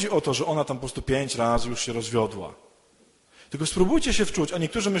 To nie chodzi o to, że ona tam po prostu 5 razy już się rozwiodła. Tylko spróbujcie się wczuć, a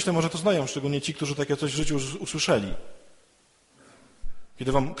niektórzy myślę może to znają, szczególnie ci, którzy takie coś w życiu usłyszeli.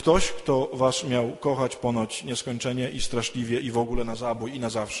 Kiedy wam ktoś, kto was miał kochać ponoć nieskończenie i straszliwie i w ogóle na zabój i na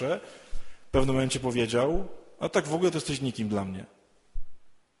zawsze, w pewnym momencie powiedział, a tak w ogóle to jesteś nikim dla mnie.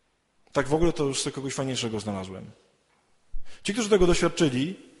 Tak w ogóle to już sobie kogoś fajniejszego znalazłem. Ci, którzy tego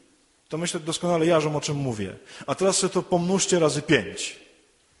doświadczyli, to myślę doskonale jarzą, o czym mówię. A teraz sobie to pomnóżcie razy 5.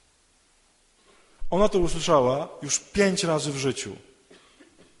 Ona to usłyszała już 5 razy w życiu.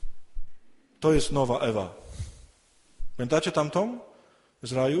 To jest nowa Ewa. Pamiętacie tamtą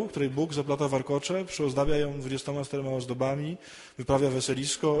z raju, której Bóg zaplata warkocze, przyozdabia ją 24 ozdobami, wyprawia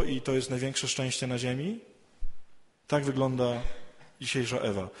weselisko i to jest największe szczęście na ziemi? Tak wygląda dzisiejsza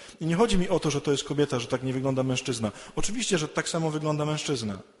Ewa. I nie chodzi mi o to, że to jest kobieta, że tak nie wygląda mężczyzna. Oczywiście, że tak samo wygląda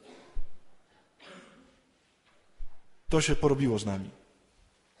mężczyzna. To się porobiło z nami.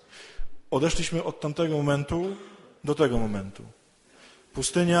 Odeszliśmy od tamtego momentu do tego momentu.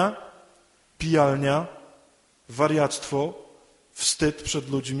 Pustynia, pijalnia, wariactwo, wstyd przed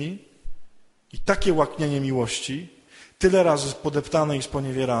ludźmi i takie łaknienie miłości, tyle razy podeptane i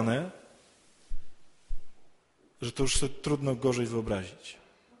sponiewierane, że to już sobie trudno gorzej wyobrazić.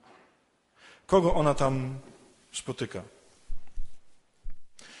 Kogo ona tam spotyka?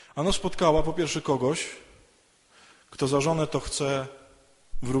 Ano spotkała po pierwsze kogoś, kto za żonę to chce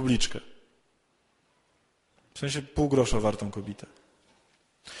wróbliczkę. W sensie pół grosza wartą kobietę.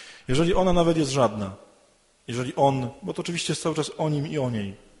 Jeżeli ona nawet jest żadna, jeżeli on, bo to oczywiście jest cały czas o nim i o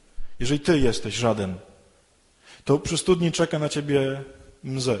niej, jeżeli ty jesteś żaden, to przy studni czeka na ciebie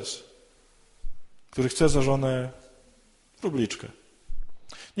Mzes, który chce za żonę wróbliczkę.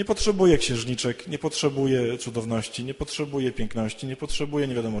 Nie potrzebuje księżniczek, nie potrzebuje cudowności, nie potrzebuje piękności, nie potrzebuje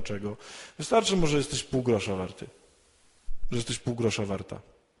nie wiadomo czego. Wystarczy mu, że jesteś pół grosza warty. Że jesteś pół grosza warta.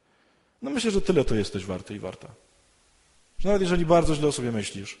 No myślę, że tyle to jesteś warty i warta. Że nawet jeżeli bardzo źle o sobie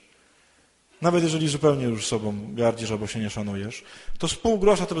myślisz, nawet jeżeli zupełnie już sobą gardzisz albo się nie szanujesz, to z pół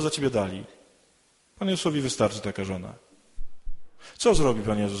grosza to by za ciebie dali. Panu Jezusowi wystarczy taka żona. Co zrobi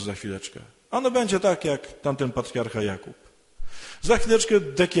Pan Jezus za chwileczkę? Ano będzie tak, jak tamten patriarcha Jakub. Za chwileczkę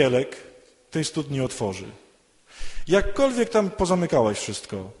Dekielek tej studni otworzy. Jakkolwiek tam pozamykałeś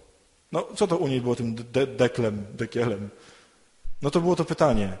wszystko, no co to u niej było tym dekielem? No to było to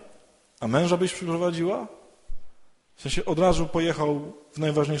pytanie, a męża byś przyprowadziła? W sensie od razu pojechał w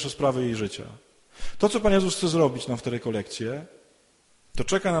najważniejsze sprawy jej życia. To, co Pan Jezus chce zrobić nam w tej rekolekcji, to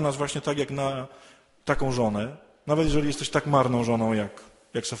czeka na nas właśnie tak, jak na taką żonę, nawet jeżeli jesteś tak marną żoną,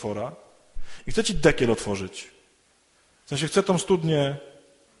 jak Sefora, i chce ci dekiel otworzyć. W sensie chce tą studnię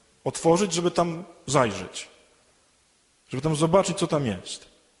otworzyć, żeby tam zajrzeć. Żeby tam zobaczyć, co tam jest.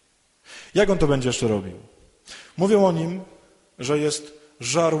 Jak on to będzie jeszcze robił? Mówią o nim, że jest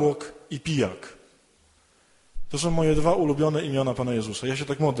żarłok i pijak. To są moje dwa ulubione imiona Pana Jezusa. Ja się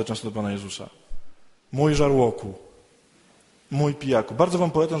tak modlę często do Pana Jezusa. Mój żarłoku, mój pijaku. Bardzo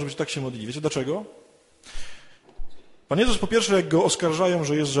wam polecam, żebyście tak się modlili. Wiecie dlaczego? Pan Jezus po pierwsze, jak go oskarżają,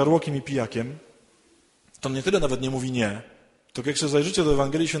 że jest żarłokiem i pijakiem, to on nie tyle nawet nie mówi nie. To jak sobie zajrzycie do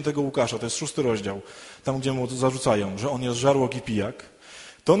Ewangelii Świętego Łukasza, to jest 6 rozdział, tam gdzie mu zarzucają, że on jest żarłok i pijak,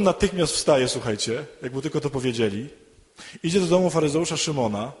 to on natychmiast wstaje, słuchajcie, jak mu tylko to powiedzieli, idzie do domu faryzeusza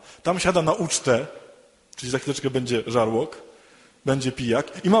Szymona, tam siada na ucztę, czyli za chwileczkę będzie żarłok, będzie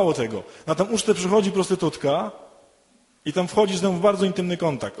pijak i mało tego, na tą ucztę przychodzi prostytutka i tam wchodzi z nią w bardzo intymny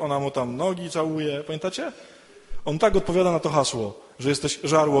kontakt. Ona mu tam nogi całuje, pamiętacie? On tak odpowiada na to hasło, że jesteś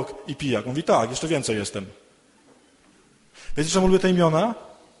żarłok i pijak. On mówi, tak, jeszcze więcej jestem. Wiecie, czemu lubię te imiona?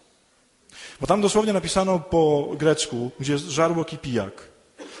 Bo tam dosłownie napisano po grecku, gdzie jest żarłok i pijak.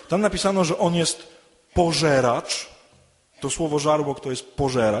 Tam napisano, że on jest pożeracz. To słowo żarłok to jest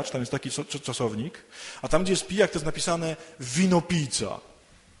pożeracz, tam jest taki czasownik. A tam, gdzie jest pijak, to jest napisane winopijca.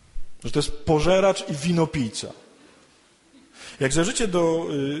 Że to jest pożeracz i winopijca. Jak zajrzycie do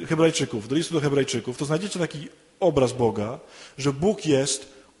Hebrajczyków, do listu do Hebrajczyków, to znajdziecie taki obraz Boga, że Bóg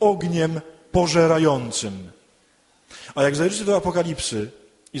jest ogniem pożerającym. A jak zajrzycie do Apokalipsy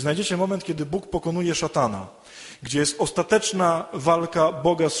i znajdziecie moment, kiedy Bóg pokonuje szatana, gdzie jest ostateczna walka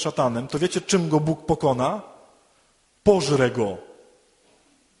Boga z szatanem, to wiecie, czym go Bóg pokona? Pożre go.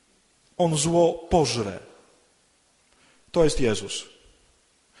 On zło pożre. To jest Jezus.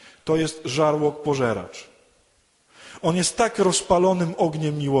 To jest żarłok pożeracz. On jest tak rozpalonym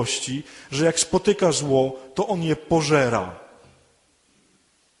ogniem miłości, że jak spotyka zło, to on je pożera.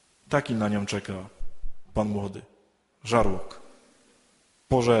 Taki na nią czeka Pan młody. Żarłok.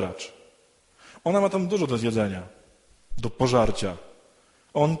 Pożeracz. Ona ma tam dużo do zjedzenia. Do pożarcia.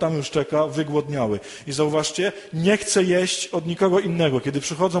 On tam już czeka, wygłodniały. I zauważcie, nie chce jeść od nikogo innego. Kiedy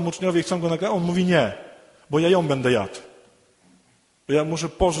przychodzą uczniowie i chcą go nakarmić, on mówi nie, bo ja ją będę jadł. Bo ja muszę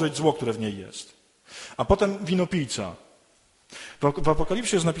pożreć zło, które w niej jest. A potem winopijca. W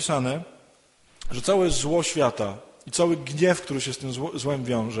Apokalipsie jest napisane, że całe zło świata i cały gniew, który się z tym złem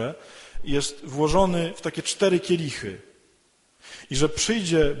wiąże, jest włożony w takie 4 kielichy. I że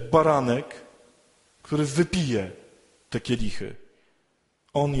przyjdzie baranek, który wypije te kielichy.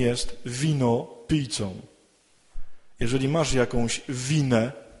 On jest winopijcą. Jeżeli masz jakąś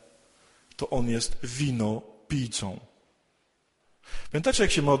winę, to on jest winopijcą. Pamiętacie,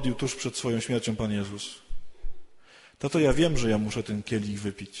 jak się modlił tuż przed swoją śmiercią Pan Jezus? Tato, ja wiem, że ja muszę ten kielich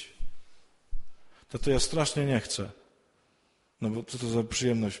wypić. Tato, ja strasznie nie chcę. No bo co to za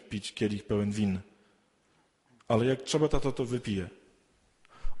przyjemność pić kielich pełen win. Ale jak trzeba, tato, to wypiję.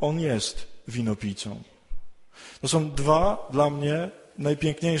 On jest winopijcą. To są 2 dla mnie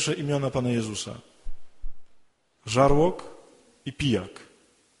najpiękniejsze imiona Pana Jezusa. Żarłok i pijak.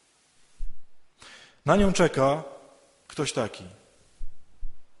 Na nią czeka ktoś taki.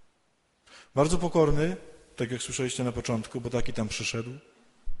 Bardzo pokorny, tak jak słyszeliście na początku, bo taki tam przyszedł.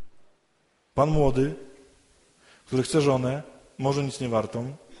 Pan młody, który chce żonę, może nic nie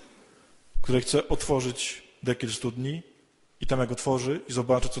wartą, który chce otworzyć dekiel studni i tam jak otworzy i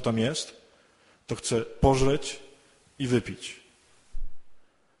zobaczy, co tam jest, to chce pożreć i wypić.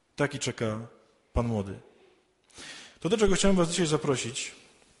 Taki czeka Pan młody. To, do czego chciałem was dzisiaj zaprosić,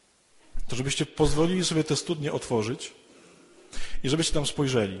 to żebyście pozwolili sobie tę studnię otworzyć i żebyście tam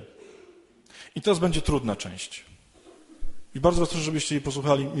spojrzeli. I teraz będzie trudna część. I bardzo was proszę, żebyście jej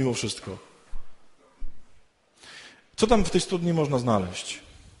posłuchali mimo wszystko. Co tam w tej studni można znaleźć?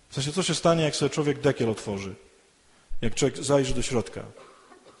 W sensie, co się stanie, jak sobie człowiek dekiel otworzy? Jak człowiek zajrzy do środka?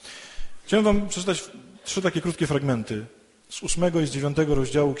 Chciałem wam przeczytać 3 takie krótkie fragmenty z 8 i z 9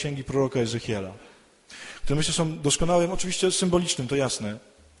 rozdziału Księgi proroka Ezechiela, które myślę są doskonałym, oczywiście symbolicznym, to jasne,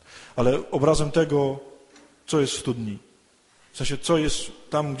 ale obrazem tego, co jest w studni. W sensie, co jest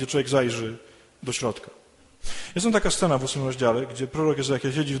tam, gdzie człowiek zajrzy do środka. Jest tam taka scena w 8 rozdziale, gdzie prorok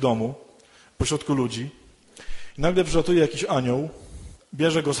Ezechiel siedzi w domu, pośrodku ludzi i nagle przylatuje jakiś anioł,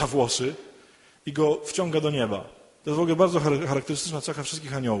 bierze go za włosy i go wciąga do nieba. To jest w ogóle bardzo charakterystyczna cecha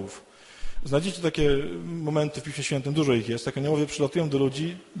wszystkich aniołów, Znajdziecie takie momenty w Piśmie Świętym, dużo ich jest, takie aniołowie przylatują do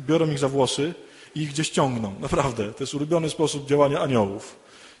ludzi, biorą ich za włosy i ich gdzieś ciągną. Naprawdę, to jest ulubiony sposób działania aniołów.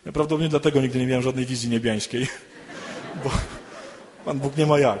 Ja prawdopodobnie dlatego nigdy nie miałem żadnej wizji niebiańskiej, bo Pan Bóg nie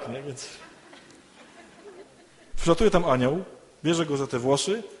ma jak, nie? Więc przylatuje tam anioł, bierze go za te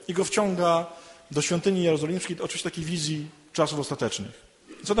włosy i go wciąga do świątyni jerozolimskiej, oczywiście takiej wizji czasów ostatecznych.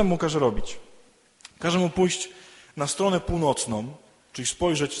 Co tam mu każe robić? Każe mu pójść na stronę północną, czyli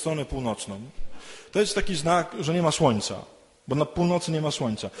spojrzeć w stronę północną. To jest taki znak, że nie ma słońca, bo na północy nie ma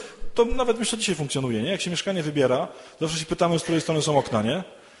słońca. To nawet myślę dzisiaj funkcjonuje, nie? Jak się mieszkanie wybiera, zawsze się pytamy, z której strony są okna, nie?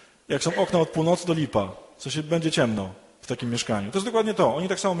 Jak są okna od północy, to lipa. Co się będzie ciemno w takim mieszkaniu. To jest dokładnie to. Oni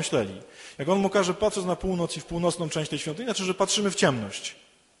tak samo myśleli. Jak on mu każe patrzeć na północ i w północną część tej świątyni, znaczy, że patrzymy w ciemność.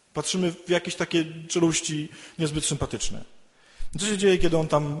 Patrzymy w jakieś takie czeluści niezbyt sympatyczne. Co się dzieje, kiedy on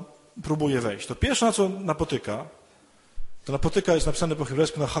tam próbuje wejść? To pierwsze, na co napotyka, jest napisane po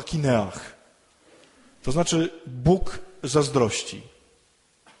hebrajsku na hakineach. To znaczy Bóg zazdrości.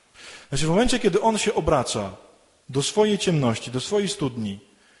 Znaczy w momencie, kiedy on się obraca do swojej ciemności, do swojej studni,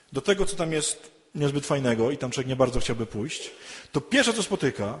 do tego, co tam jest niezbyt fajnego i tam człowiek nie bardzo chciałby pójść, to pierwsze, co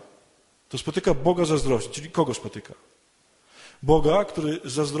spotyka, to spotyka Boga zazdrości. Czyli kogo spotyka? Boga, który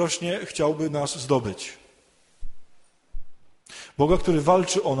zazdrośnie chciałby nas zdobyć. Boga, który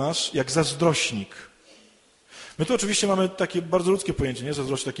walczy o nas jak zazdrośnik. My tu oczywiście mamy takie bardzo ludzkie pojęcie, nie?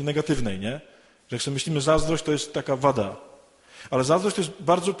 Zazdrości takiej negatywnej, nie? Że jak sobie myślimy zazdrość, to jest taka wada. Ale zazdrość to jest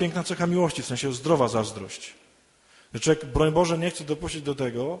bardzo piękna cecha miłości, w sensie zdrowa zazdrość. Że człowiek, broń Boże, nie chce dopuścić do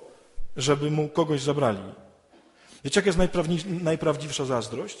tego, żeby mu kogoś zabrali. Wiecie, jaka jest najprawdziwsza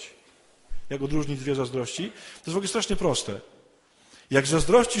zazdrość? Jak odróżnić dwie zazdrości? To jest w ogóle strasznie proste. Jak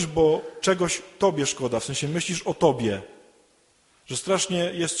zazdrościsz, bo czegoś tobie szkoda, w sensie myślisz o tobie, że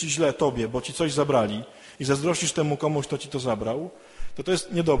strasznie jest ci źle tobie, bo ci coś zabrali i zazdrościsz temu komuś, kto ci to zabrał, to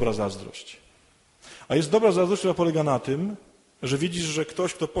jest niedobra zazdrość. A jest dobra zazdrość, która polega na tym, że widzisz, że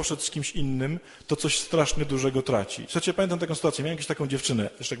ktoś, kto poszedł z kimś innym, to coś strasznie dużego traci. Słuchajcie, pamiętam taką sytuację. Miałem jakąś taką dziewczynę,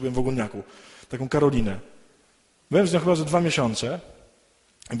 jeszcze jak byłem w Ogólniaku, taką Karolinę. Byłem z nią chyba za 2 miesiące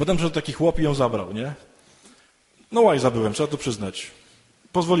i potem przyszedł taki chłop i ją zabrał, nie? No łajza byłem, trzeba to przyznać.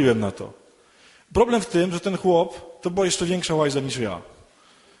 Pozwoliłem na to. Problem w tym, że ten chłop to była jeszcze większa łajza niż ja.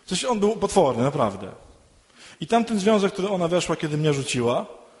 W sensie on był potworny, naprawdę. I tamten związek, który ona weszła, kiedy mnie rzuciła,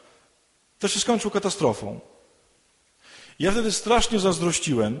 to się skończył katastrofą. Ja wtedy strasznie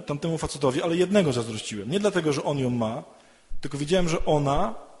zazdrościłem tamtemu facetowi, ale jednego zazdrościłem. Nie dlatego, że on ją ma, tylko widziałem, że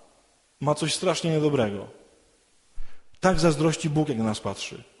ona ma coś strasznie niedobrego. Tak zazdrości Bóg, jak na nas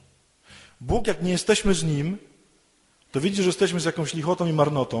patrzy. Bóg, jak nie jesteśmy z Nim, to widzi, że jesteśmy z jakąś lichotą i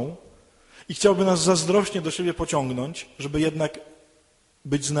marnotą i chciałby nas zazdrośnie do siebie pociągnąć, żeby jednak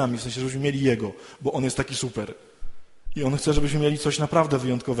być z nami, w sensie, żebyśmy mieli Jego, bo On jest taki super. I On chce, żebyśmy mieli coś naprawdę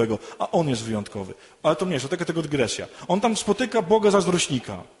wyjątkowego, a On jest wyjątkowy. Ale to mniejsza, taka tego dygresja. On tam spotyka Boga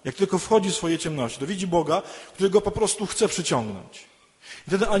zazdrośnika. Jak tylko wchodzi w swoje ciemności, to widzi Boga, który go po prostu chce przyciągnąć. I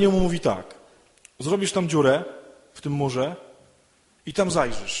wtedy anioł mu mówi tak, zrobisz tam dziurę w tym murze i tam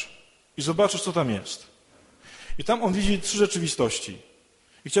zajrzysz i zobaczysz, co tam jest. I tam on widzi 3 rzeczywistości.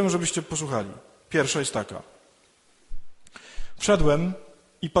 I chciałbym, żebyście posłuchali. Pierwsza jest taka. Wszedłem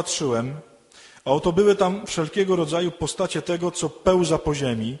i patrzyłem, a oto były tam wszelkiego rodzaju postacie tego, co pełza po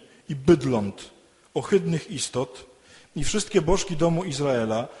ziemi i bydląt, ohydnych istot i wszystkie bożki domu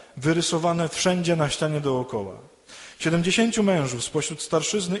Izraela, wyrysowane wszędzie na ścianie dookoła. 70 mężów spośród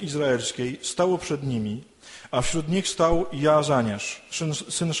starszyzny izraelskiej stało przed nimi, a wśród nich stał Jaazaniasz,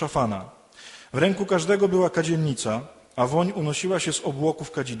 syn Szafana. W ręku każdego była kadzielnica, a woń unosiła się z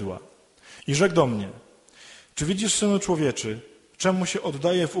obłoków kadzidła. I rzekł do mnie, czy widzisz, synu człowieczy, czemu się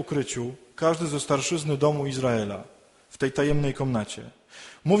oddaje w ukryciu każdy ze starszyzny domu Izraela w tej tajemnej komnacie?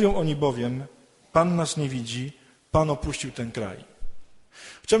 Mówią oni bowiem, Pan nas nie widzi, Pan opuścił ten kraj.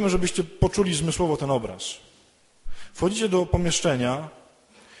 Chciałbym, żebyście poczuli zmysłowo ten obraz. Wchodzicie do pomieszczenia,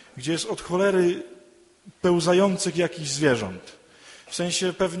 gdzie jest od cholery pełzających jakichś zwierząt. W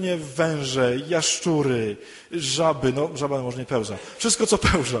sensie pewnie węże, jaszczury, żaby, no żaba może nie pełza. Wszystko, co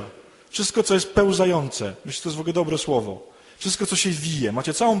pełza. Wszystko, co jest pełzające. Myślę, że to jest w ogóle dobre słowo. Wszystko, co się wije.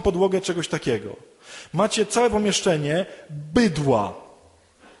 Macie całą podłogę czegoś takiego. Macie całe pomieszczenie bydła.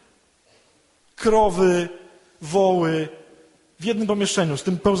 Krowy, woły. W jednym pomieszczeniu z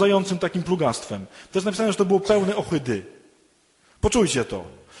tym pełzającym takim plugastwem. To jest napisane, że to było pełne ohydy. Poczujcie to.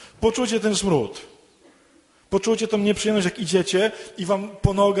 Poczujcie ten smród. Poczujcie tą nieprzyjemność, jak idziecie i wam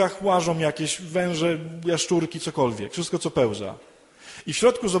po nogach łażą jakieś węże, jaszczurki, cokolwiek. Wszystko, co pełza. I w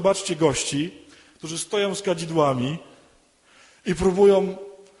środku zobaczcie gości, którzy stoją z kadzidłami i próbują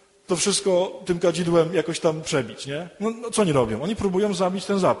to wszystko tym kadzidłem jakoś tam przebić, nie? No co oni robią? Oni próbują zabić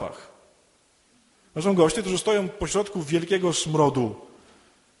ten zapach. To są goście, którzy stoją pośrodku wielkiego smrodu,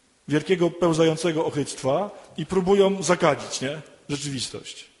 wielkiego pełzającego ochyctwa i próbują zakadzić, nie?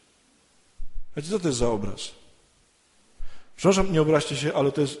 Rzeczywistość. Wiecie, co to jest za obraz? Przepraszam, nie obraźcie się,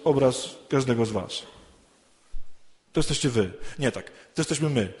 ale to jest obraz każdego z was. To jesteście wy. Nie tak, to jesteśmy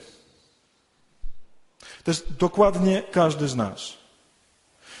my. To jest dokładnie każdy z nas.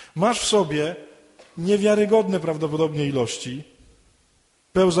 Masz w sobie niewiarygodne prawdopodobnie ilości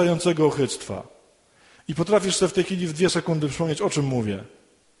pełzającego ochyctwa. I potrafisz sobie w tej chwili w 2 sekundy przypomnieć, o czym mówię.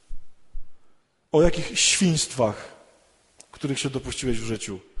 O jakich świństwach, których się dopuściłeś w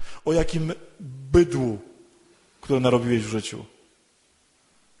życiu. O jakim bydłu, które narobiłeś w życiu.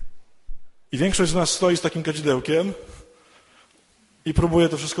 I większość z nas stoi z takim kadzidełkiem i próbuje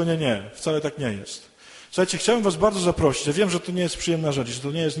to wszystko. Nie, wcale tak nie jest. Słuchajcie, chciałem was bardzo zaprosić, ja wiem, że to nie jest przyjemna rzecz, że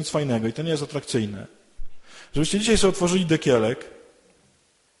to nie jest nic fajnego i to nie jest atrakcyjne, żebyście dzisiaj sobie otworzyli dekielek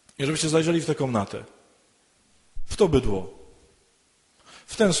i żebyście zajrzeli w tę komnatę, w to bydło,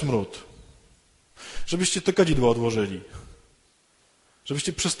 w ten smród, żebyście te kadzidła odłożyli,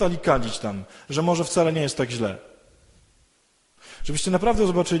 żebyście przestali kadzić tam, że może wcale nie jest tak źle, żebyście naprawdę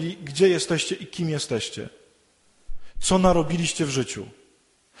zobaczyli, gdzie jesteście i kim jesteście, co narobiliście w życiu.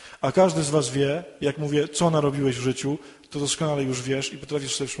 A każdy z was wie, jak mówię, co narobiłeś w życiu, to doskonale już wiesz i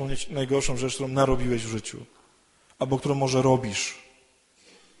potrafisz sobie przypomnieć najgorszą rzecz, którą narobiłeś w życiu. Albo którą może robisz.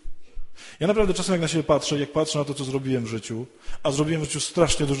 Ja naprawdę czasem jak na siebie patrzę, jak patrzę na to, co zrobiłem w życiu, a zrobiłem w życiu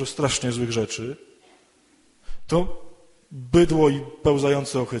strasznie dużo, strasznie złych rzeczy, to bydło i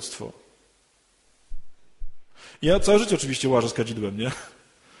pełzające ochyctwo. Ja całe życie oczywiście łażę z kadzidłem, nie?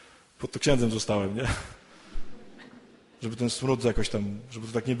 Pod to księdzem zostałem, nie? Żeby ten smród jakoś tam, żeby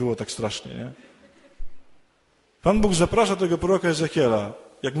to tak nie było tak strasznie, nie? Pan Bóg zaprasza tego proroka Ezechiela,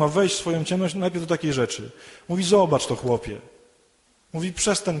 jak ma wejść w swoją ciemność, najpierw do takiej rzeczy. Mówi, zobacz to, chłopie. Mówi,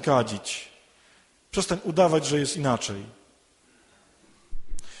 przestań kadzić. Przestań udawać, że jest inaczej.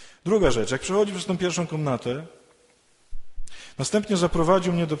 Druga rzecz, jak przechodzi przez tę pierwszą komnatę, następnie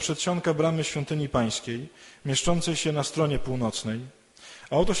zaprowadził mnie do przedsionka bramy świątyni pańskiej, mieszczącej się na stronie północnej,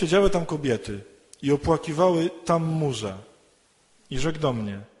 a oto siedziały tam kobiety i opłakiwały Tammuza. I rzekł do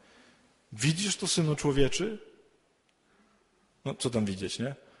mnie, widzisz to, synu człowieczy? No, co tam widzieć,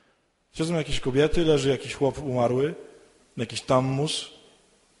 nie? Siedzą jakieś kobiety, leży jakiś chłop umarły, jakiś Tammuz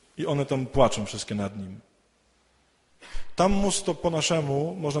i one tam płaczą wszystkie nad nim. Tammuz to po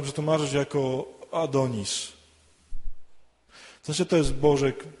naszemu można przetłumaczyć jako Adonis. W sensie to jest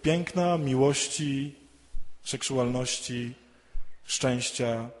Bożek piękna, miłości, seksualności,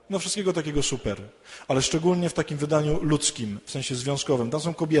 szczęścia, no wszystkiego takiego super. Ale szczególnie w takim wydaniu ludzkim, w sensie związkowym. Tam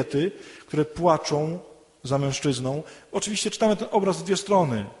są kobiety, które płaczą za mężczyzną. Oczywiście czytamy ten obraz w 2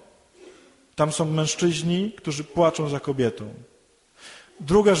 strony. Tam są mężczyźni, którzy płaczą za kobietą.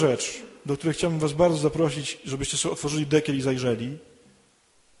 Druga rzecz, do której chciałbym was bardzo zaprosić, żebyście sobie otworzyli dekiel i zajrzeli,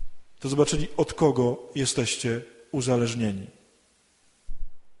 to zobaczyli, od kogo jesteście uzależnieni.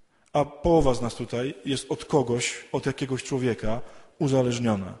 A połowa z nas tutaj jest od kogoś, od jakiegoś człowieka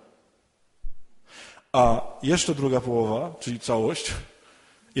uzależniona. A jeszcze druga połowa, czyli całość,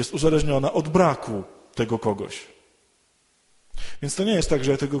 jest uzależniona od braku tego kogoś. Więc to nie jest tak,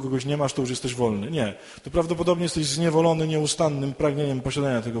 że jak tego kogoś nie masz, to już jesteś wolny. Nie. To prawdopodobnie jesteś zniewolony nieustannym pragnieniem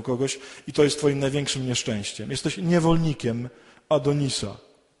posiadania tego kogoś i to jest twoim największym nieszczęściem. Jesteś niewolnikiem Adonisa.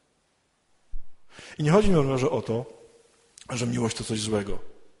 I nie chodzi mi o to, że miłość to coś złego.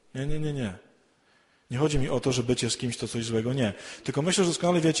 Nie. Nie chodzi mi o to, że bycie z kimś to coś złego. Nie. Tylko myślę, że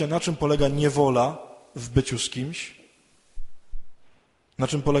doskonale wiecie, na czym polega niewola w byciu z kimś. Na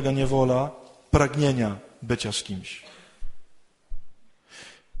czym polega niewola pragnienia bycia z kimś.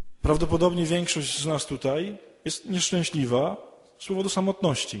 Prawdopodobnie większość z nas tutaj jest nieszczęśliwa z powodu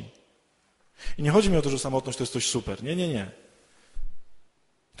samotności. I nie chodzi mi o to, że samotność to jest coś super. Nie.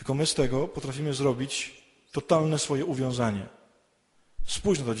 Tylko my z tego potrafimy zrobić totalne swoje uwiązanie.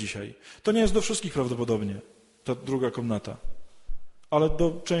 Spójrz na to dzisiaj. To nie jest do wszystkich prawdopodobnie, ta druga komnata. Ale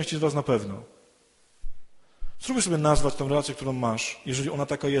do części z was na pewno. Spróbuj sobie nazwać tą relację, którą masz, jeżeli ona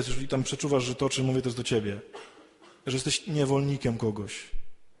taka jest, jeżeli tam przeczuwasz, że to, o czym mówię, to jest do ciebie. Że jesteś niewolnikiem kogoś.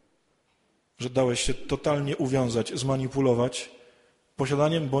 Że dałeś się totalnie uwiązać, zmanipulować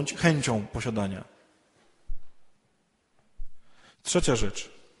posiadaniem bądź chęcią posiadania. Trzecia rzecz.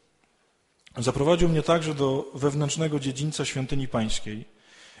 Zaprowadził mnie także do wewnętrznego dziedzińca świątyni pańskiej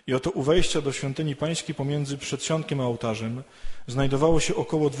i oto u wejścia do świątyni pańskiej pomiędzy przedsionkiem a ołtarzem znajdowało się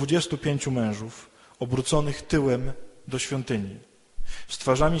około 25 mężów obróconych tyłem do świątyni. Z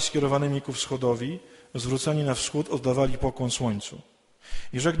twarzami skierowanymi ku wschodowi, zwróceni na wschód, oddawali pokłon słońcu.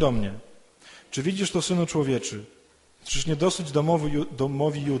 I rzekł do mnie, czy widzisz to, synu człowieczy? Czyż nie dosyć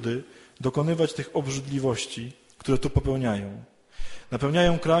domowi Judy dokonywać tych obrzydliwości, które tu popełniają.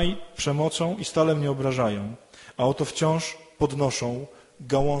 Napełniają kraj przemocą i stale mnie obrażają, a oto wciąż podnoszą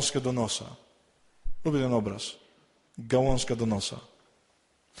gałązkę do nosa. Lubię ten obraz. Gałązka do nosa.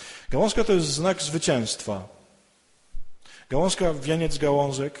 Gałązka to jest znak zwycięstwa. Gałązka, wieniec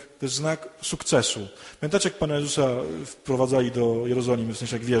gałązek, to jest znak sukcesu. Pamiętacie, jak Pana Jezusa wprowadzali do Jerozolimy, w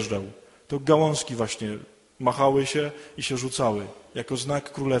sensie jak wjeżdżał? To gałązki właśnie machały się i się rzucały, jako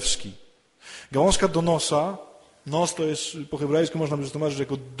znak królewski. Gałązka do nosa, nos to jest, po hebrajsku można by przetłumaczyć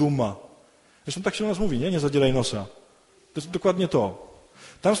jako duma. Zresztą tak się o nas mówi, nie? Nie zadzieraj nosa. To jest dokładnie to.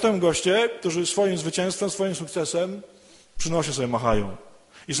 Tam stoją goście, którzy swoim zwycięstwem, swoim sukcesem przy nosie sobie machają.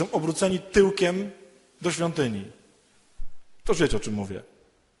 I są obróceni tyłkiem do świątyni. To wiecie, o czym mówię.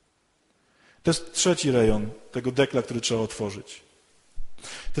 To jest trzeci rejon tego dekla, który trzeba otworzyć.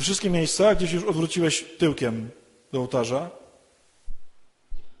 Te wszystkie miejsca, gdzie się już odwróciłeś tyłkiem do ołtarza,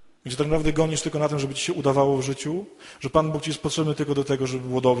 gdzie tak naprawdę gonisz tylko na tym, żeby ci się udawało w życiu, że Pan Bóg ci jest potrzebny tylko do tego, żeby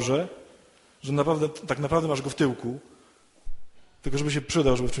było dobrze, że tak naprawdę masz go w tyłku, tylko żeby się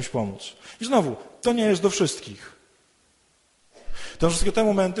przydał, żeby w czymś pomóc. I znowu, to nie jest do wszystkich. To są wszystkie te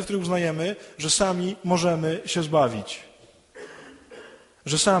momenty, w których uznajemy, że sami możemy się zbawić.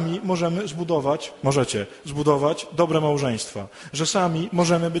 Że sami możecie zbudować dobre małżeństwa. Że sami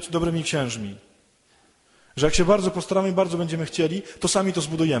możemy być dobrymi księżmi. Że jak się bardzo postaramy i bardzo będziemy chcieli, to sami to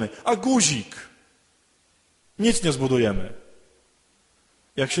zbudujemy. A guzik! Nic nie zbudujemy.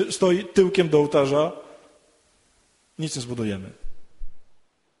 Jak się stoi tyłkiem do ołtarza, nic nie zbudujemy.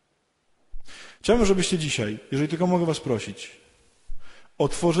 Chciałbym, żebyście dzisiaj, jeżeli tylko mogę was prosić,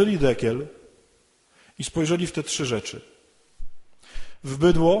 otworzyli dekiel i spojrzeli w te trzy rzeczy. W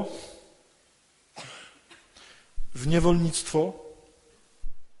bydło, w niewolnictwo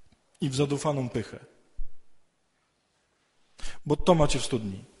i w zadufaną pychę. Bo to macie w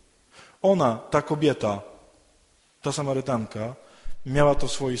studni. Ona, ta kobieta, ta Samarytanka, miała to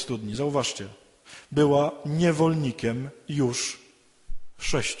w swojej studni. Zauważcie, była niewolnikiem już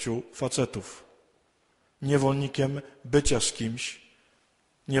 6 facetów. Niewolnikiem bycia z kimś,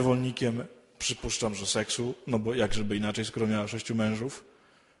 niewolnikiem, przypuszczam, że seksu, no bo jak żeby inaczej, skoro miała 6 mężów.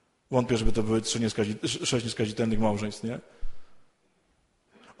 Wątpię, żeby to były 6 nieskazitelnych małżeństw, nie?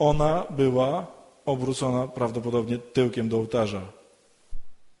 Ona była obrócona prawdopodobnie tyłkiem do ołtarza.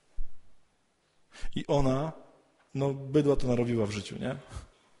 I ona, bydła to narobiła w życiu, nie?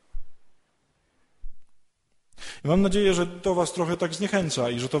 I mam nadzieję, że to was trochę tak zniechęca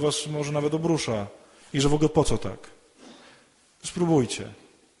i że to was może nawet obrusza i że w ogóle po co tak? Spróbujcie.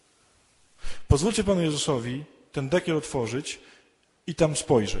 Pozwólcie Panu Jezusowi ten dekiel otworzyć i tam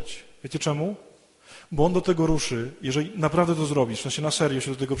spojrzeć. Wiecie czemu? Bo On do tego ruszy, jeżeli naprawdę to zrobisz, w sensie na serio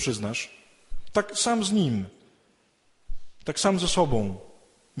się do tego przyznasz, tak sam z Nim, tak sam ze sobą,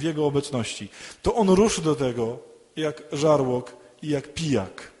 w Jego obecności, to On ruszy do tego jak żarłok i jak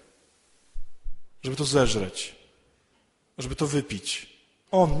pijak, żeby to zeżreć, żeby to wypić.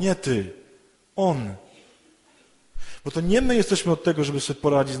 On, nie ty. On. Bo to nie my jesteśmy od tego, żeby sobie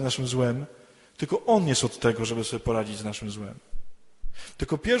poradzić z naszym złem, tylko On jest od tego, żeby sobie poradzić z naszym złem.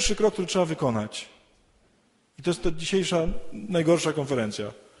 Tylko pierwszy krok, który trzeba wykonać, i to jest ta dzisiejsza najgorsza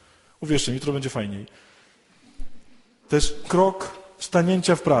konferencja. Uwierzcie mi, jutro będzie fajniej. To jest krok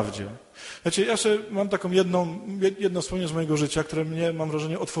stanięcia w prawdzie. Wiecie, ja sobie mam taką jedno wspomnienie z mojego życia, które mnie, mam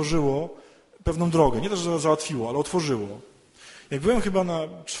wrażenie, otworzyło pewną drogę. Nie to, że załatwiło, ale otworzyło. Jak byłem chyba na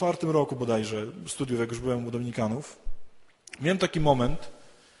 4. roku bodajże studiów, jak już byłem u Dominikanów, miałem taki moment,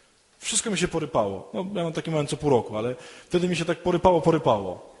 wszystko mi się porypało. Ja mam taki moment co pół roku, ale wtedy mi się tak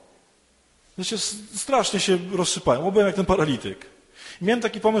porypało. Znaczy, strasznie się rozsypałem, bo byłem jak ten paralityk. I miałem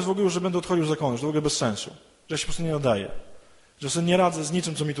taki pomysł w ogóle, że będę odchodził z zakonu, że to w ogóle bez sensu, że ja się po prostu nie nadaję, że sobie nie radzę z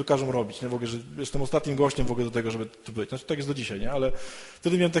niczym, co mi tu każą robić, nie? W ogóle, że jestem ostatnim gościem w ogóle do tego, żeby tu być. Znaczy, tak jest do dzisiaj, nie? Ale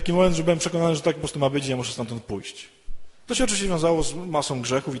wtedy miałem taki moment, że byłem przekonany, że tak po prostu ma być i ja muszę stamtąd pójść. To się oczywiście wiązało z masą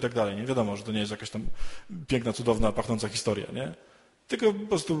grzechów i tak dalej, nie? Wiadomo, że to nie jest jakaś tam piękna, cudowna, pachnąca historia, nie? Tylko po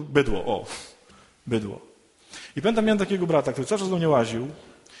prostu bydło. I pamiętam, miałem takiego brata, który cały czas do mnie łaził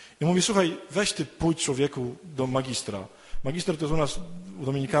i mówi, słuchaj, weź ty pójdź człowieku do magistra. Magister to jest u nas, u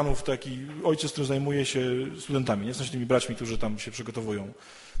Dominikanów, taki ojciec, który zajmuje się studentami, nie? W sensie tymi braćmi, którzy tam się przygotowują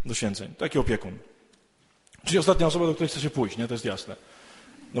do święceń. Taki opiekun. Czyli ostatnia osoba, do której chce się pójść, nie? To jest jasne.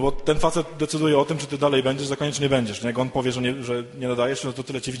 No bo ten facet decyduje o tym, czy ty dalej będziesz, zakończnie czy nie będziesz. Nie? Jak on powie, że nie nadajesz, no to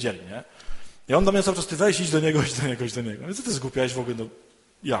tyle cię widzieli, nie? I on do mnie cały czas, ty weź, idź do niego. No co ty zgłupiałeś w ogóle, no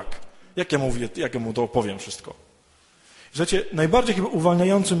jak? Jak ja mu to opowiem wszystko? Słuchajcie, najbardziej chyba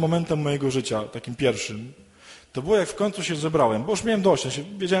uwalniającym momentem mojego życia, takim pierwszym, to było jak w końcu się zebrałem, bo już miałem dość.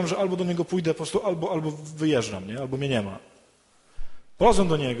 Wiedziałem, że albo do niego pójdę po prostu, albo wyjeżdżam, nie? Albo mnie nie ma. Polazłem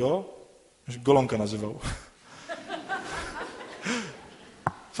do niego Golonka nazywał.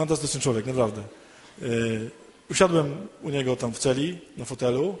 Fantastyczny człowiek, naprawdę. Usiadłem u niego tam w celi, na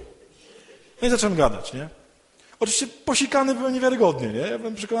fotelu, no i zacząłem gadać, nie? Oczywiście posikany byłem niewiarygodnie, nie? Ja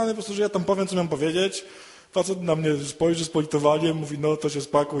byłem przekonany po prostu, że ja tam powiem, co miałem powiedzieć. Facet na mnie spojrzy z politowaniem, mówi, no to się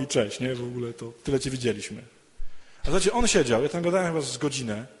spakuj i cześć, nie? W ogóle to tyle cię widzieliśmy. A zobaczcie, on siedział, ja tam gadałem chyba z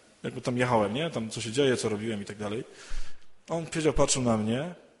godzinę, jakby tam jechałem, nie? Tam co się dzieje, co robiłem i tak dalej. On siedział, patrzył na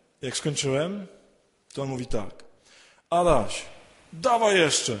mnie. Jak skończyłem, to on mówi tak. Adaś, dawaj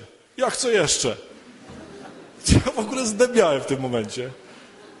jeszcze, ja chcę jeszcze. Ja w ogóle zdebiałem w tym momencie.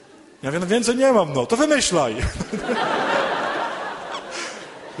 Ja mówię, no więcej nie mam, no, to wymyślaj.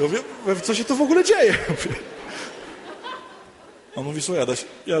 Ja mówię, co się tu w ogóle dzieje? On mówi, słuchaj, Adaś,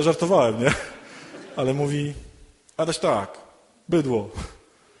 ja żartowałem, nie? Ale mówi, Adaś tak, bydło,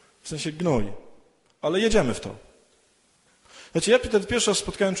 w sensie gnój, ale jedziemy w to. Znaczy, ja wtedy pierwszy raz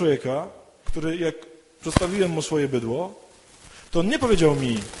spotkałem człowieka, który jak przedstawiłem mu swoje bydło, to on nie powiedział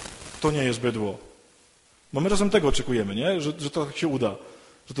mi, to nie jest bydło. Bo my czasem tego oczekujemy, nie? Że to tak się uda,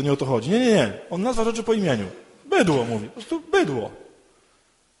 że to nie o to chodzi. Nie. On nazwa rzeczy po imieniu. Bydło, mówi. Po prostu bydło.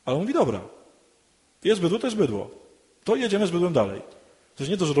 Ale on mówi, dobra, jest bydło, to jest bydło. To jedziemy z bydłem dalej. To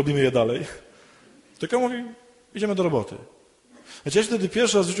jest nie to, że robimy je dalej, tylko mówi, idziemy do roboty. Znaczy, ja się wtedy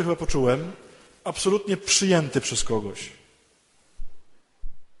pierwszy raz w życiu chyba poczułem absolutnie przyjęty przez kogoś.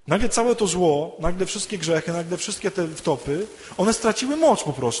 Nagle całe to zło, nagle wszystkie grzechy, nagle wszystkie te wtopy, one straciły moc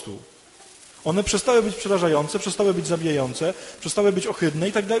po prostu. One przestały być przerażające, przestały być zabijające, przestały być ohydne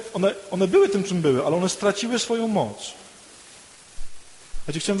i tak dalej. One były tym, czym były, ale one straciły swoją moc.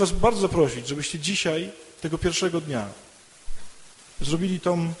 Chciałem was bardzo zaprosić, żebyście dzisiaj, tego pierwszego dnia, zrobili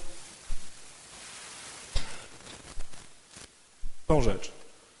tą rzecz.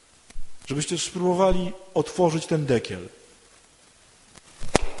 Żebyście spróbowali otworzyć ten dekiel.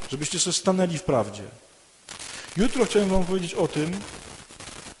 Żebyście sobie stanęli w prawdzie. Jutro chciałem wam powiedzieć o tym,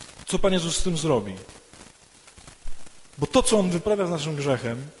 co Pan Jezus z tym zrobi. Bo to, co On wyprawia z naszym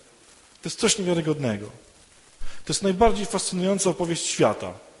grzechem, to jest coś niewiarygodnego. To jest najbardziej fascynująca opowieść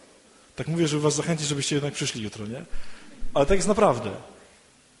świata. Tak mówię, żeby was zachęcić, żebyście jednak przyszli jutro, nie? Ale tak jest naprawdę.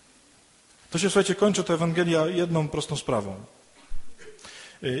 To się, słuchajcie, kończy ta Ewangelia jedną prostą sprawą.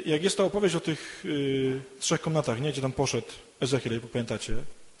 Jak jest ta opowieść o tych 3 komnatach, nie? Gdzie tam poszedł Ezechiel, jak pamiętacie,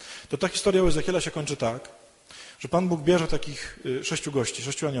 to ta historia u Ezechiela się kończy tak, że Pan Bóg bierze takich 6 gości,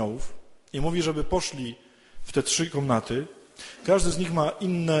 6 aniołów i mówi, żeby poszli w te 3 komnaty. Każdy z nich ma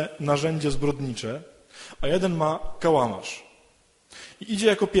inne narzędzie zbrodnicze, a jeden ma kałamarz. I idzie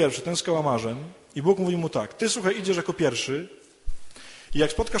jako pierwszy, ten z kałamarzem, i Bóg mówi mu tak, ty, słuchaj, idziesz jako pierwszy i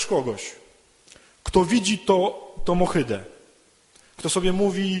jak spotkasz kogoś, kto widzi to mohydę, kto sobie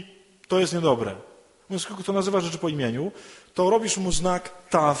mówi, to jest niedobre, mówiąc, kto nazywa rzeczy po imieniu, to robisz mu znak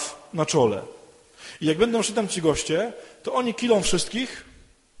taw na czole. I jak będą szli tam ci goście, to oni kilą wszystkich,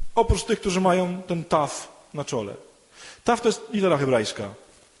 oprócz tych, którzy mają ten taw na czole. Taw to jest litera hebrajska,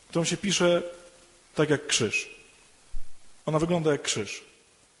 którą się pisze tak jak krzyż. Ona wygląda jak krzyż.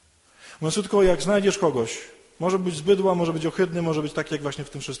 Mówiąc tylko, jak znajdziesz kogoś, może być z bydła, może być ohydny, może być taki jak właśnie w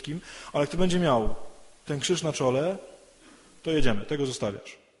tym wszystkim, ale kto będzie miał ten krzyż na czole, to jedziemy, tego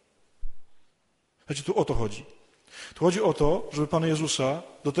zostawiasz. Słuchajcie, tu o to chodzi. Tu chodzi o to, żeby Pana Jezusa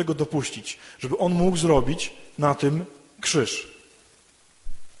do tego dopuścić, żeby On mógł zrobić na tym krzyż.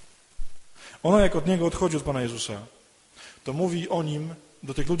 Ona, jak od Niego odchodzi od Pana Jezusa, to mówi o Nim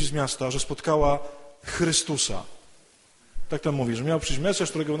do tych ludzi z miasta, że spotkała Chrystusa. Tak tam mówi, że miał przyjść Mesjasz,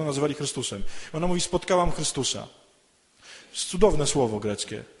 którego ona nazywali Chrystusem. Ona mówi, spotkałam Chrystusa. Cudowne słowo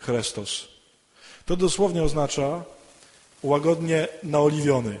greckie, Chrestos. To dosłownie oznacza łagodnie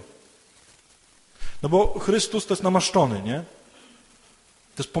naoliwiony. No bo Chrystus to jest namaszczony, nie?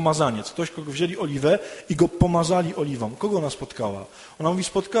 To jest pomazaniec. Ktoś, kogo wzięli oliwę i go pomazali oliwą. Kogo ona spotkała? Ona mówi,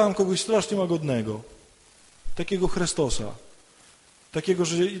 spotkałam kogoś strasznie łagodnego. Takiego Chrystosa. Takiego,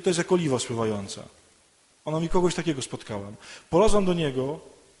 że to jest jak oliwa spływająca. Ona mi kogoś takiego spotkałam. Polazłam do Niego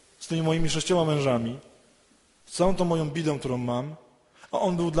z tymi moimi 6 mężami, z całą tą moją bidą, którą mam, a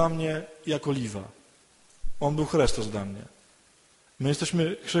On był dla mnie jak oliwa. On był Chrystus dla mnie. My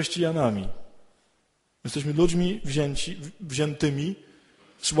jesteśmy chrześcijanami. My jesteśmy ludźmi wziętymi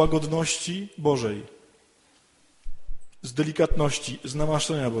z łagodności Bożej, z delikatności, z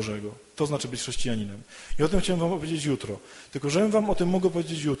namaszczenia Bożego. To znaczy być chrześcijaninem. I o tym chciałem wam opowiedzieć jutro. Tylko żebym wam o tym mógł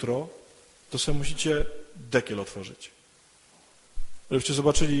powiedzieć jutro, to sobie musicie dekiel otworzyć. Żebyście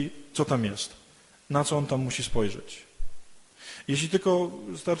zobaczyli, co tam jest. Na co on tam musi spojrzeć. Jeśli tylko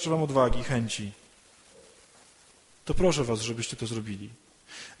starczy wam odwagi, chęci, to proszę was, żebyście to zrobili.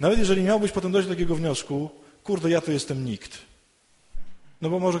 Nawet jeżeli miałbyś potem dojść do takiego wniosku, kurde, ja to jestem nikt. No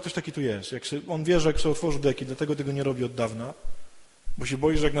bo może ktoś taki tu jest. On wie, że jak sobie otworzy deki, dlatego tego nie robi od dawna, bo się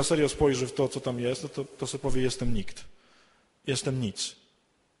boi, że jak na serio spojrzy w to, co tam jest, no to sobie powie, jestem nikt. Jestem nic.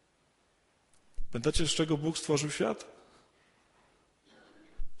 Pamiętacie, z czego Bóg stworzył świat?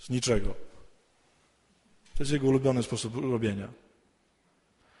 Z niczego. To jest jego ulubiony sposób robienia.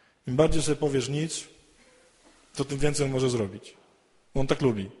 Im bardziej sobie powiesz nic, to tym więcej on może zrobić. On tak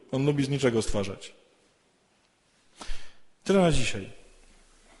lubi. On lubi z niczego stwarzać. Tyle na dzisiaj.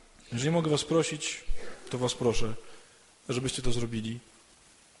 Jeżeli mogę was prosić, to was proszę, żebyście to zrobili.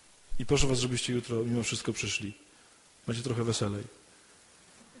 I proszę was, żebyście jutro mimo wszystko przyszli. Będzie trochę weselej.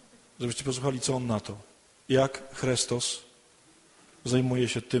 Żebyście posłuchali, co on na to. Jak Chrystus zajmuje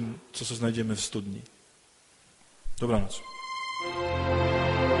się tym, co znajdziemy w studni. Dobranoc.